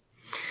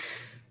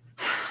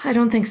 I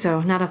don't think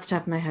so. Not off the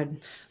top of my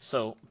head.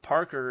 So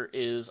Parker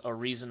is a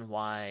reason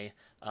why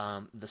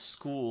the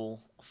school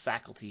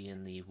faculty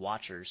and the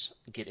Watchers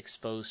get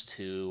exposed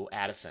to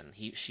Addison.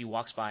 She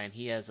walks by and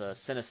he has a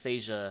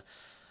synesthesia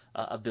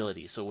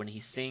ability. So when he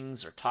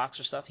sings or talks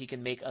or stuff, he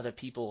can make other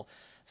people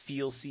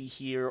feel, see,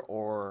 hear,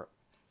 or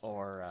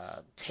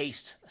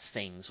taste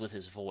things with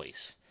his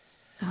voice.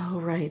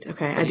 Oh, right.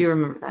 Okay. But I do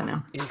remember that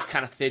now. he's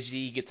kind of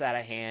fidgety, he gets out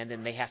of hand,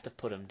 and they have to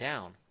put him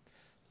down.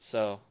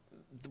 So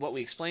what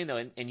we explained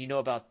though, and you know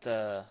about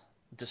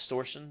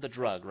distortion, the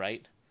drug,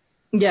 right?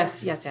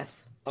 Yes, yes, yes.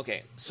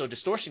 Okay, so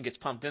distortion gets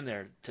pumped in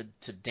there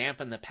to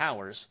dampen the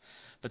powers,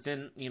 but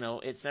then,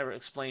 it's never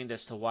explained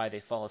as to why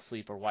they fall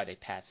asleep or why they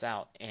pass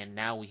out, and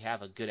now we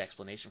have a good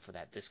explanation for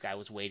that. This guy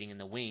was waiting in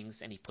the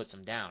wings and he puts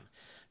him down.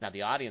 Now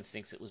the audience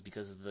thinks it was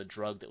because of the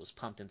drug that was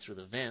pumped in through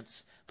the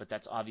vents, but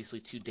that's obviously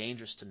too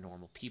dangerous to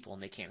normal people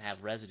and they can't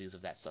have residues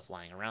of that stuff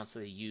lying around, so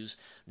they use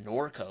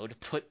Norco to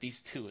put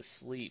these two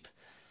asleep.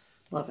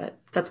 Love it.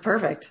 That's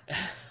perfect.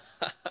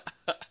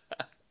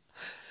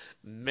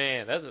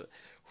 Man, that's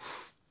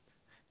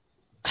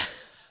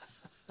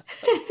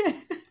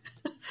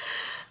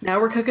Now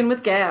we're cooking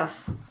with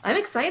gas. I'm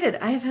excited.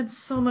 I have had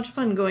so much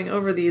fun going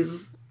over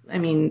these. I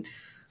mean,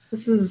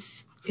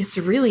 it's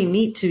really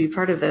neat to be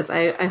part of this.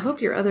 I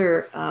hope your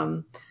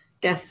other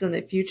guests in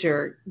the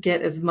future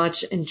get as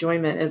much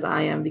enjoyment as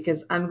I am,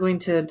 because I'm going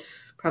to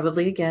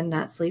probably, again,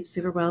 not sleep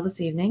super well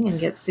this evening and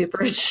get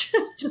super,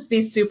 just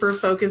be super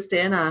focused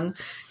in on,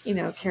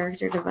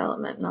 character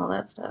development and all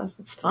that stuff.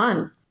 It's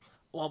fun.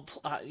 well,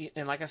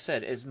 and like I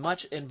said, as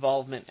much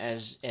involvement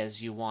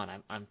as you want.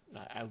 I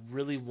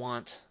really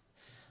want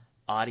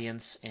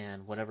audience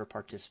and whatever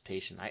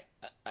participation.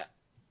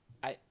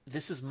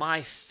 This is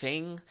my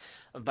thing,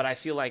 but I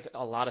feel like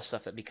a lot of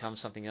stuff that becomes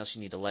something else,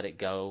 you need to let it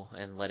go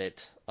and let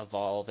it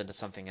evolve into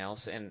something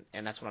else, and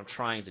that's what I'm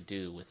trying to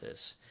do with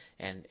this.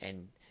 And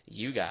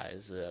you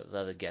guys, the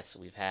other guests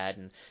that we've had,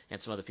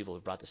 and some other people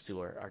we've brought this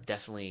to, are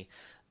definitely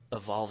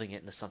evolving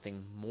it into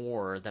something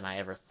more than I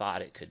ever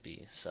thought it could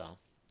be. So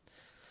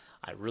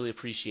I really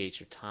appreciate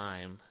your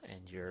time and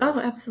Oh,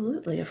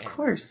 absolutely. Of and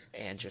course.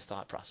 and your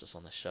thought process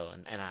on the show.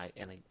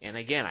 And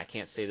again, I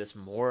can't say this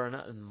more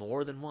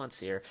than once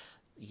here.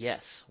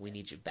 Yes, we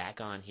need you back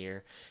on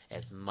here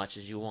as much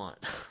as you want.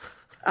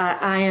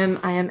 I am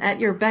at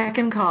your beck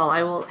and call.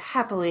 I will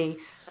happily,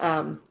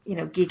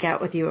 geek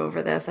out with you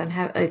over this.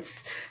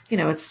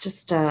 It's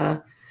just,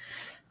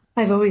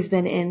 I've always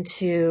been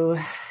into,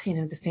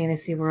 the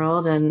fantasy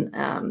world and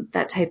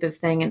that type of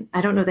thing. And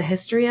I don't know the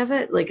history of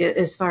it, like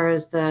as far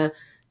as the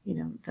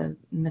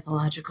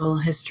mythological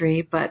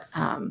history, but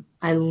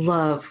I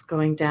love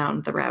going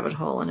down the rabbit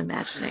hole and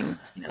imagining,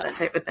 that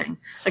type of thing.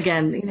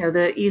 Again,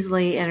 the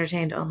easily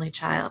entertained only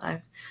child.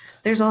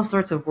 There's all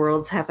sorts of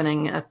worlds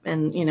happening up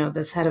in,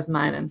 this head of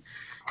mine,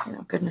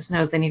 and goodness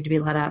knows they need to be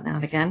let out now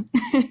and again.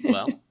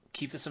 Well,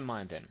 keep this in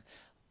mind then.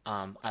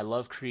 I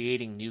love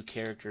creating new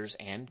characters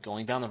and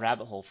going down the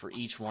rabbit hole for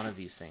each one of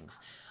these things.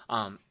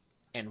 Um,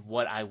 and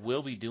what I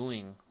will be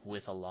doing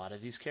with a lot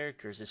of these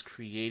characters is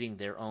creating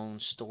their own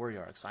story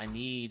arcs. I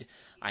need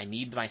my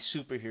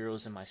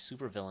superheroes and my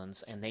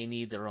supervillains, and they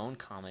need their own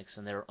comics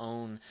and their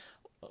own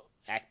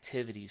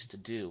activities to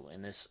do.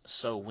 And this,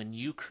 so when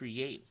you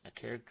create a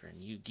character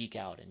and you geek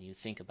out and you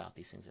think about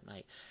these things at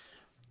night,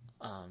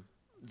 um,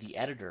 the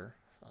editor,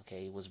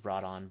 okay, was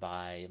brought on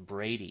by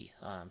Brady.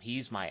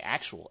 He's my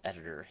actual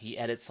editor. He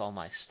edits all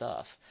my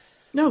stuff.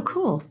 No,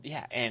 cool.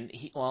 Yeah, and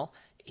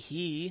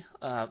he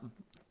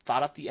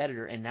thought up the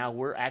editor, and now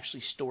we're actually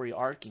story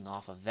arcing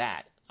off of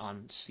that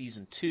on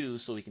season 2,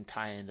 so we can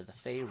tie into the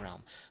Fey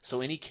realm.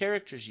 So any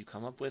characters you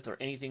come up with, or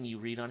anything you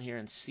read on here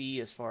and see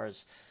as far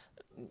as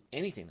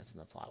anything that's in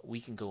the plot, we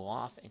can go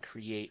off and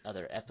create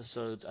other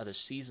episodes, other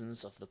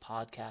seasons of the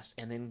podcast,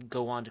 and then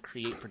go on to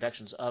create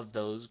productions of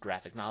those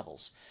graphic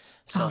novels.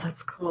 Oh, So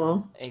that's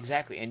cool.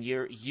 exactly, and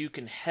you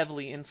can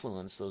heavily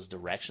influence those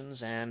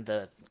directions and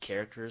the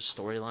characters,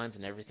 storylines,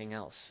 and everything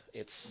else.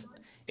 It's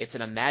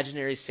an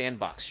imaginary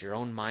sandbox, your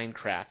own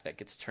Minecraft that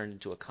gets turned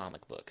into a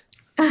comic book.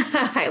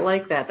 I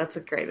like that. That's a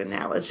great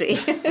analogy.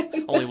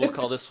 Only we'll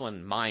call this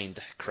one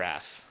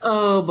Mindcraft.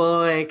 Oh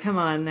boy, come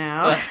on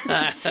now.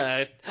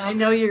 I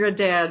know you're a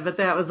dad, but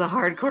that was a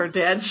hardcore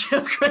dad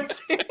joke right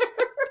there.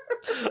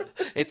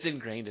 It's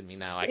ingrained in me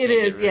now. I It can't get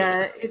is, rid of yeah.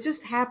 it. It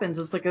just happens.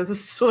 It's like a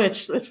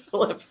switch that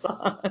flips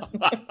on.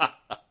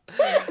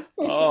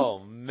 Oh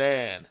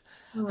man.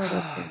 Oh, that's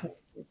fantastic.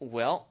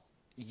 Well,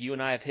 you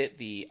and I have hit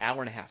the hour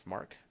and a half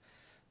mark.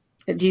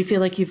 Do you feel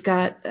like you've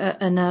got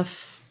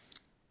enough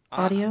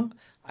I audio?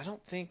 I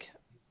don't think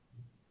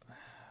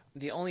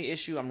the only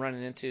issue I'm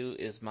running into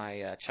is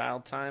my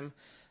child time.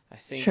 I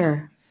think.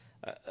 Sure.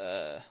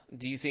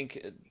 Do you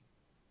think?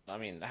 I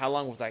mean, how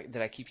long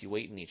did I keep you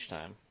waiting each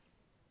time?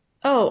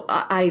 Oh,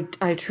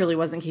 I truly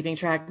wasn't keeping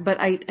track, but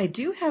I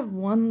do have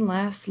one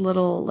last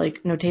little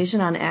like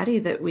notation on Addie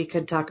that we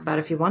could talk about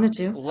if you wanted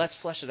to. Let's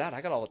flesh it out.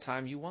 I got all the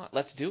time you want.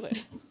 Let's do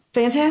it.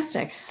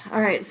 Fantastic.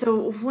 All right.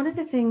 So one of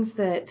the things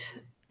that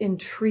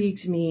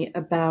intrigued me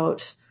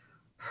about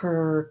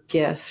her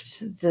gift,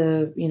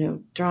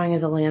 the, drawing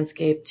of the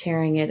landscape,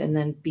 tearing it, and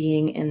then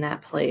being in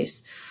that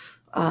place.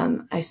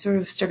 I sort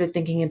of started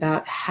thinking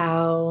about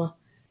how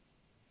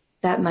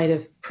that might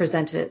have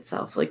presented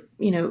itself. Like,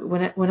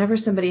 whenever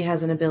somebody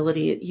has an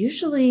ability, it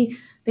usually,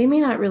 they may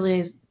not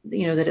realize,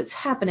 that it's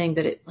happening,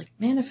 but it like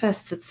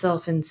manifests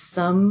itself in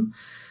some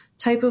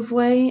type of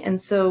way. And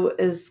so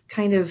is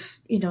kind of,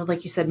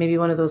 like you said, maybe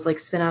one of those like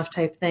spin-off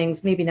type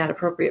things, maybe not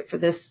appropriate for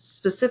this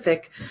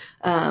specific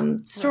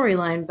Right.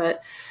 storyline,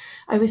 but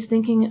I was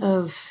thinking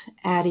of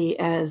Addie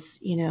as,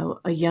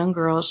 a young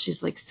girl.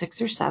 She's like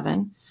 6 or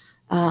 7.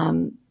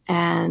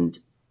 And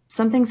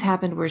something's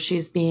happened where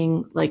she's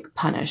being like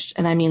punished.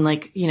 And I mean,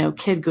 like,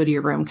 kid go to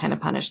your room kind of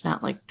punished,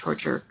 not like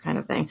torture kind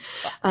of thing.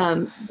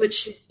 But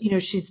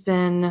she's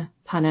been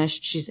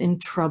punished. She's in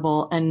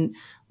trouble. And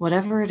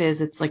whatever it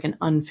is, it's like an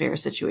unfair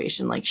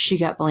situation. Like she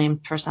got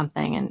blamed for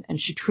something and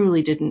she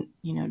truly didn't,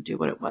 do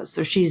what it was.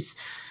 So she's,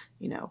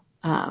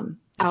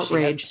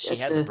 outraged She at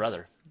has a the.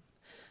 brother.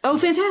 Oh,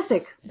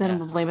 fantastic. Then Yeah.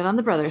 we'll blame it on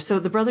the brother. So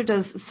the brother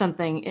does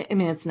something. I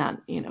mean, it's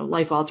not,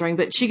 life altering,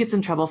 but she gets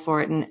in trouble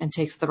for it and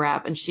takes the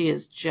rap, and she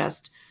is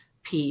just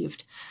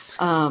peeved.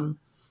 Um,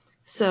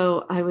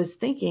 so I was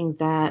thinking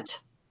that,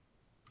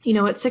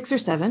 at 6 or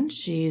 7,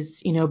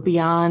 she's,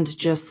 beyond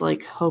just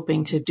like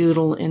hoping to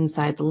doodle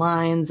inside the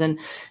lines and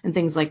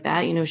things like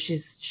that.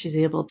 She's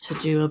able to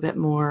do a bit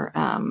more,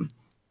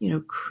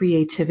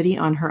 creativity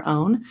on her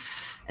own.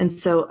 And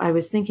so I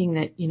was thinking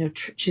that,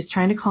 she's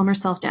trying to calm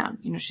herself down.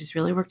 She's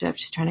really worked up.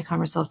 She's trying to calm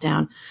herself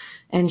down.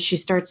 And she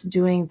starts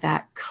doing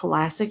that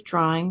classic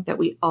drawing that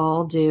we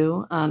all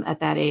do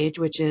at that age,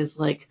 which is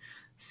like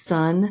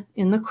sun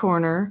in the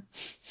corner.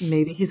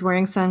 Maybe he's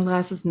wearing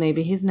sunglasses.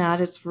 Maybe he's not.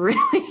 It's really,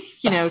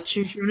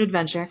 choose your own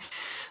adventure.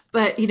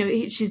 But,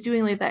 she's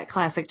doing like that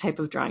classic type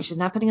of drawing. She's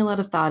not putting a lot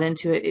of thought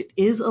into it. It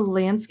is a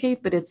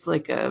landscape, but it's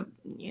like a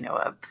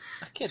A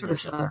kid sort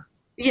of version.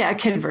 yeah, a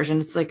kid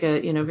version. It's like a,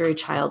 very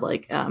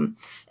childlike.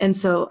 And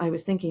so I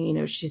was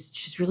thinking,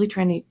 she's really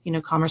trying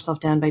to, calm herself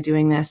down by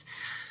doing this.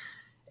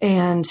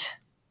 And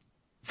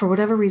for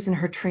whatever reason,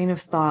 her train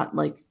of thought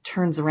like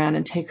turns around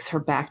and takes her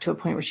back to a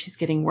point where she's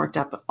getting worked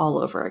up all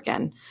over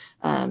again.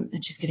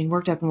 And she's getting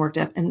worked up and worked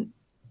up. And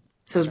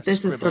so Start this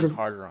is sort scribbling of,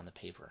 harder on the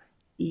paper.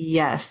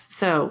 yes.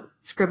 So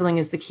scribbling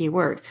is the key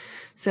word.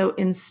 So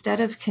instead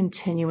of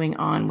continuing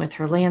on with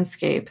her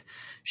landscape,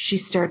 she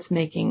starts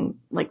making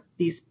like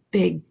these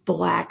big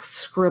black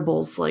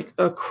scribbles like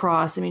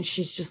across. I mean,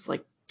 she's just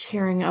like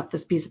tearing up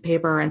this piece of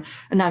paper and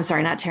no, I'm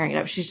sorry, not tearing it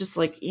up. She's just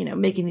like,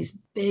 making these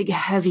big,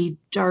 heavy,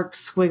 dark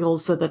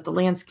squiggles so that the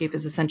landscape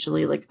is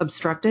essentially like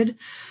obstructed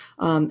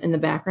in the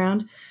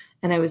background.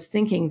 And I was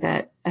thinking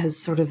that as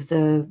sort of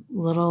the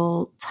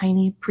little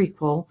tiny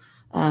prequel,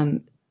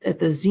 at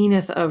the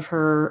zenith of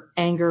her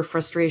anger,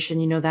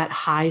 frustration, that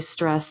high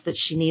stress that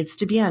she needs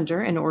to be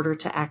under in order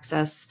to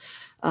access,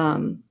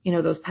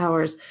 those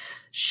powers,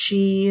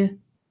 she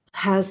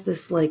has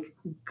this like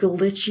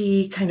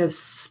glitchy kind of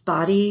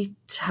spotty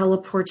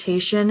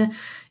teleportation.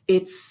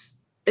 It's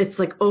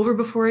like over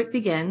before it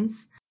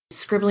begins.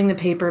 Scribbling the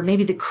paper,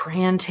 maybe the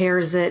crayon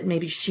tears it,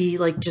 maybe she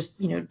like just,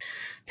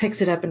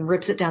 picks it up and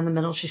rips it down the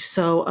middle. She's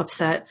so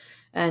upset,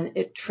 and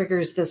it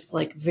triggers this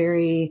like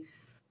very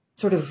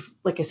sort of,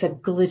 like I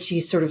said,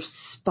 glitchy, sort of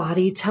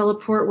spotty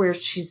teleport where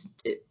she's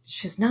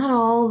not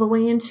all the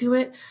way into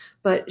it,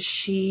 but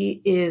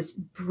she is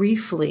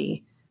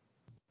briefly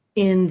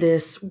in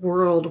this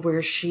world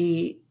where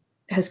she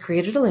has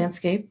created a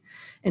landscape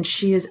and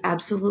she is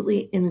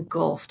absolutely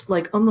engulfed,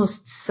 like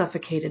almost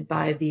suffocated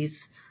by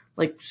these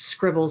like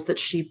scribbles that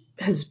she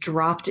has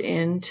dropped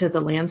into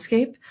the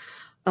landscape.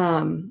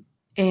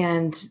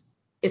 And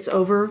it's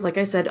over, like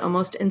I said,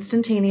 almost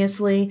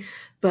instantaneously,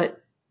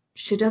 but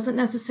she doesn't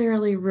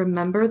necessarily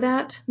remember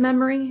that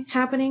memory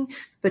happening,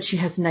 but she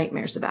has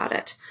nightmares about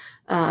it.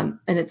 And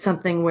it's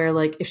something where,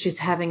 like, if she's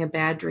having a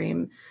bad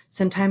dream,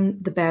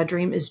 sometimes the bad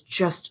dream is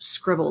just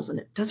scribbles and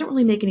it doesn't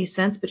really make any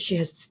sense, but she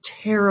has this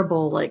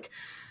terrible, like,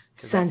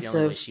 Because that's the sense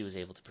only way of. she was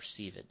able to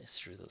perceive it is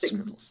through those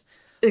scribbles.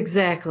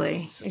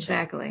 Exactly, So check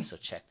exactly. so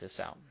check this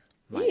out.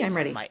 Yeah, I'm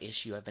ready. My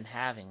issue I've been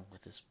having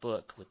with this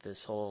book, with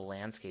this whole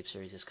landscape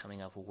series, is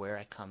coming up with where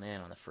I come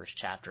in on the first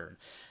chapter and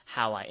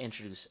how I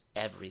introduce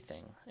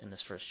everything in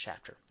this first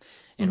chapter.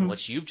 And Mm-hmm.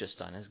 what you've just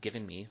done is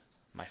given me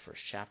my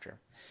first chapter.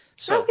 Oh,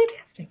 So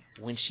fantastic.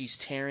 when she's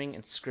tearing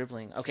and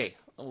scribbling, okay,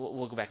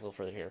 we'll go back a little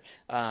further here.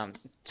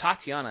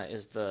 Tatiana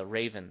is the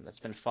raven that's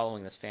been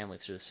following this family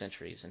through the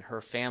centuries, and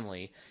her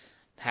family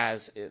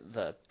has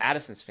the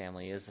Addison's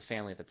family is the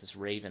family that this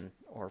raven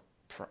or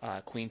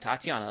Queen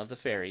Tatiana of the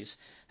fairies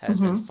has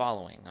been Mm-hmm.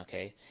 following.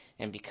 Okay,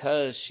 and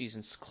because she's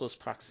in close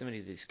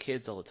proximity to these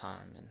kids all the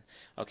time, and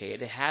okay,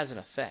 it has an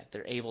effect.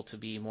 They're able to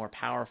be more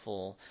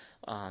powerful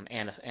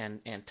and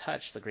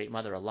touch the Great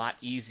Mother a lot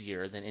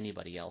easier than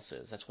anybody else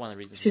is. That's one of the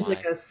reasons She's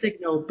like why. a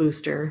signal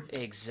booster.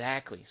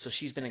 Exactly. So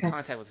she's been in Okay.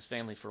 contact with this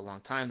family for a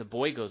long time. The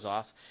boy goes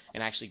off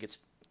and actually gets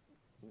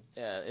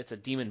it's a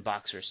Demon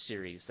Boxer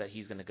series that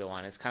he's going to go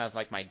on. It's kind of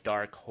like my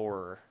dark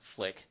horror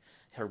flick.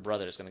 Her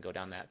brother is going to go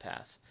down that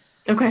path.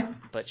 Okay.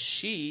 But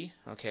she,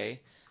 okay,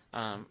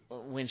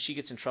 when she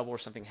gets in trouble or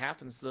something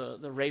happens,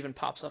 the Raven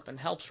pops up and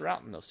helps her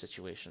out in those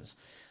situations.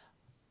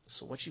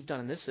 So what you've done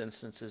in this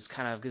instance is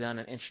kind of done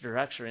an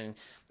introduction,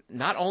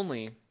 not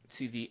only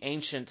to the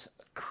ancient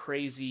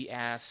crazy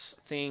ass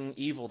thing,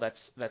 evil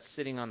that's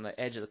sitting on the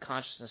edge of the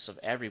consciousness of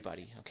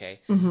everybody, okay,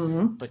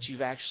 Mm-hmm. but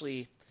you've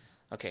actually,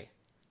 okay,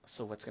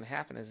 so what's going to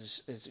happen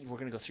is we're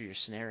going to go through your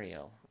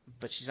scenario,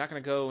 but she's not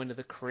going to go into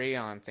the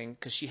crayon thing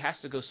because she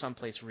has to go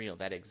someplace real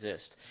that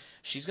exists.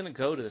 She's going to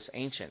go to this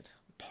ancient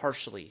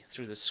partially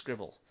through the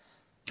scribble,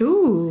 and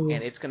Ooh.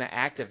 it's going to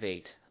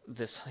activate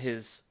this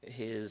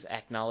his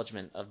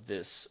acknowledgement of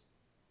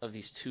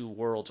these two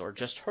worlds, or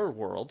just her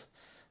world,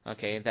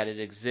 okay, that it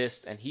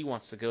exists, and he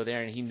wants to go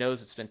there, and he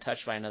knows it's been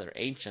touched by another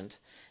ancient,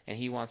 and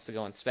he wants to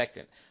go inspect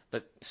it.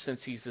 But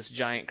since he's this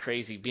giant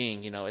crazy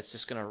being, it's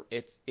just gonna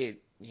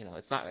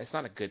it's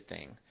not a good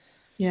thing.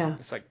 Yeah.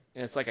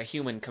 It's like a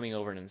human coming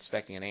over and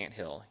inspecting an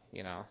anthill,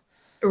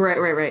 Right,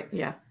 right, right.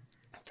 Yeah.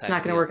 It's type not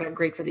of going to deal. work out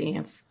great for the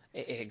ants.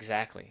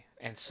 Exactly.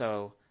 And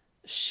so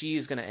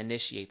she's going to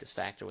initiate this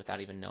factor without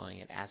even knowing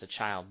it as a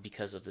child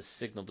because of the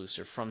signal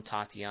booster from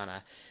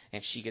Tatiana.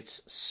 And she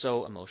gets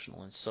so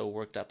emotional and so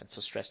worked up and so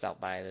stressed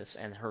out by this.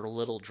 And her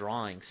little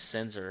drawing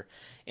sends her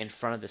in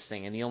front of this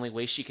thing. And the only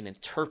way she can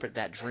interpret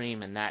that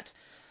dream and that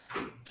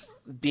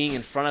being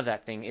in front of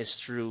that thing is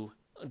through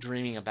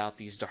dreaming about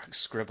these dark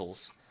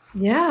scribbles.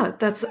 Yeah,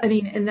 I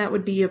mean, and that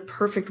would be a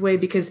perfect way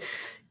because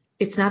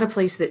it's not a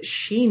place that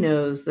she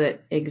knows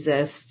that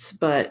exists,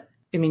 but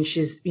I mean,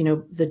 she's,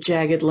 the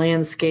jagged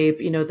landscape,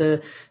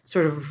 the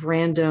sort of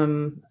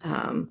random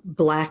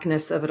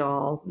blackness of it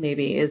all,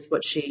 maybe is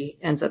what she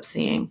ends up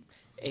seeing.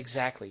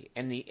 Exactly.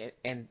 And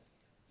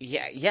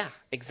yeah, yeah,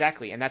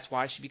 exactly. And that's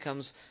why she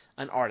becomes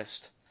an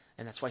artist.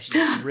 And that's why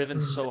she's driven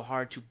so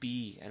hard to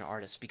be an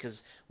artist,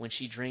 because when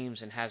she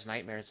dreams and has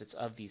nightmares, it's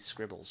of these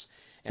scribbles,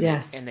 and they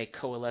Yes. and they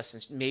coalesce.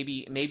 And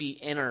maybe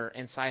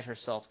inside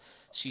herself,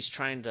 she's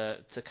trying to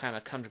kind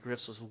of come to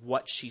grips with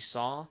what she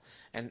saw,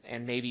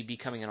 and maybe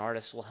becoming an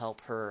artist will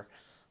help her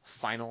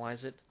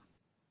finalize it.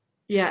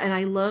 Yeah, and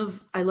I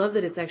love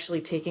that it's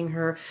actually taking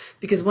her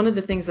because one of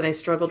the things that I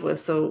struggled with,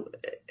 so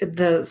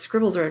the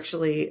scribbles are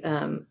actually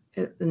the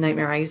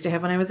nightmare I used to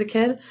have when I was a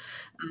kid.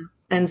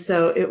 And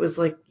so it was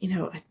like,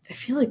 I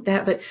feel like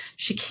that, but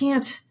she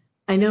can't,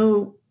 I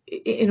know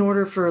in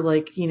order for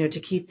like, to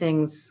keep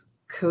things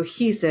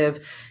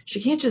cohesive,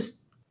 she can't just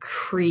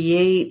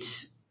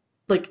create,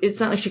 like,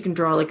 it's not like she can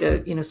draw like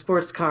a,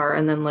 sports car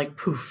and then like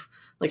poof,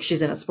 like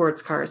she's in a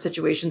sports car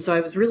situation. So I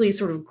was really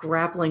sort of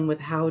grappling with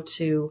how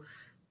to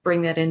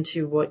bring that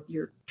into what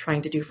you're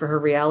trying to do for her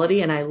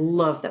reality. And I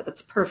love that.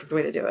 That's a perfect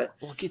way to do it.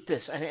 Well, get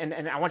this,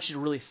 and I want you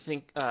to really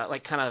think,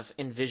 like, kind of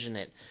envision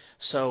it.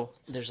 So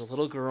there's a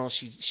little girl.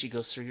 She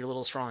goes through your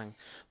little drawing,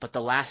 but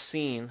the last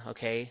scene,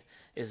 okay,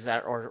 is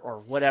that,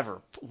 or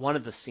whatever. One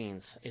of the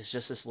scenes is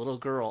just this little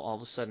girl all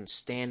of a sudden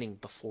standing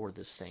before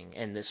this thing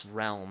in this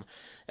realm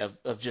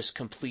of just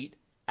complete,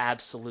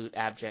 absolute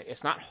abject.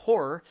 It's not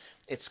horror.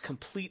 It's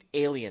complete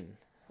alien.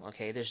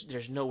 Okay,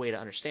 there's no way to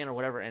understand or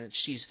whatever, and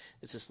it's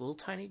this little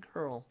tiny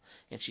girl,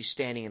 and she's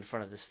standing in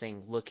front of this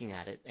thing, looking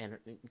at it and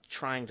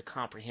trying to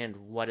comprehend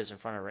what is in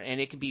front of her,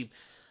 and it can be,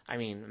 I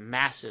mean,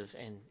 massive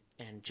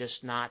and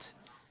just not,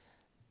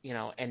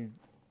 and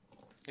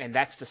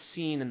that's the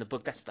scene in the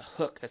book, that's the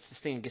hook, that's the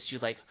thing that gets you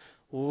like,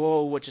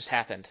 whoa, what just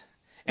happened,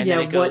 and then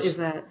Yeah. it What is goes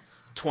that?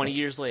 20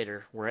 years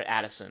later, we're at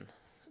Addison,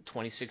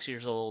 26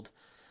 years old,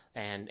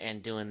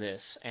 and doing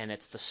this, and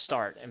it's the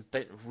start. And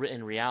but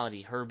in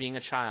reality, her being a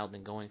child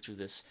and going through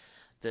this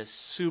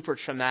super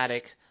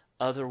traumatic,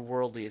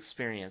 otherworldly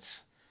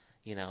experience,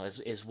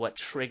 is what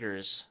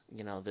triggers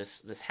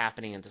this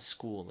happening in the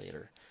school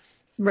later.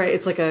 Right.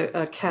 It's like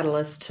a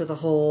catalyst to the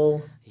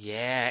whole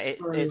Yeah,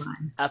 it's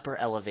storyline. upper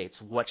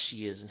elevates what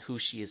she is and who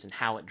she is and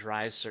how it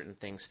drives certain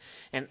things.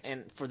 And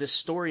for this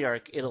story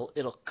arc,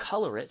 it'll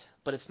color it,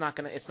 but it's not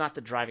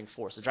the driving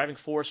force. The driving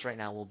force right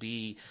now will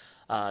be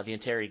the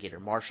interrogator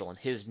Marshall and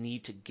his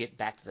need to get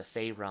back to the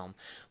Fey realm.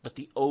 But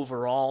the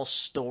overall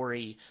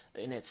story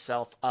in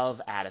itself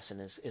of Addison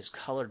is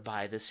colored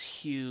by this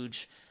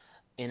huge,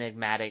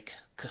 enigmatic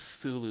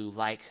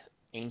Cthulhu-like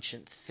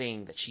ancient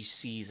thing that she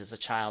sees as a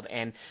child,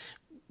 and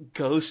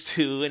goes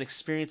to and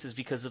experiences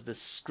because of this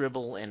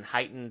scribble and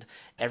heightened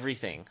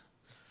everything.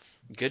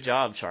 Good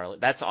job, Charlotte.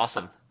 That's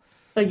awesome.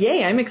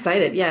 Yay, I'm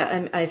excited.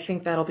 Yeah, I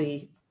think that'll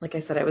be, like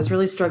I said, I was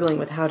really struggling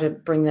with how to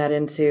bring that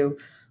into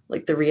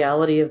like the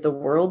reality of the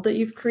world that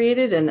you've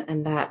created,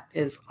 and that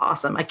is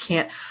awesome. I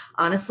can't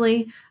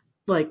honestly,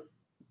 like,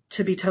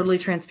 to be totally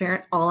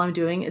transparent, all I'm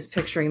doing is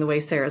picturing the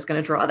way Sarah's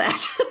going to draw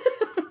that.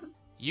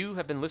 You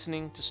have been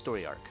listening to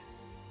Story Arc.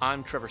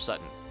 I'm Trevor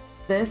Sutton.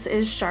 This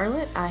is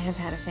Charlotte. I have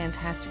had a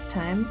fantastic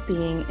time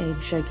being a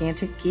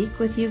gigantic geek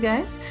with you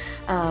guys.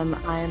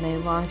 I am a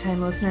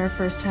longtime listener,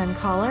 first time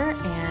caller,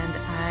 and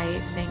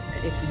I think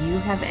that if you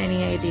have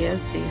any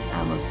ideas based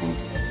on listening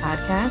to this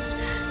podcast,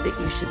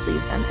 that you should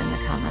leave them in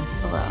the comments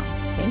below.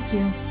 Thank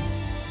you.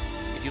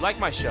 If you like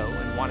my show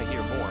and want to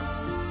hear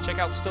more, Check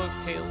out Stoic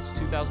Tales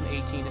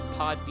 2018 at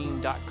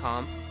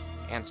podbean.com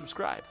and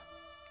subscribe.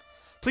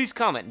 Please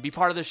comment and be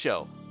part of the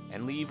show,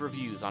 and leave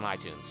reviews on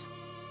iTunes.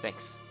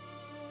 Thanks.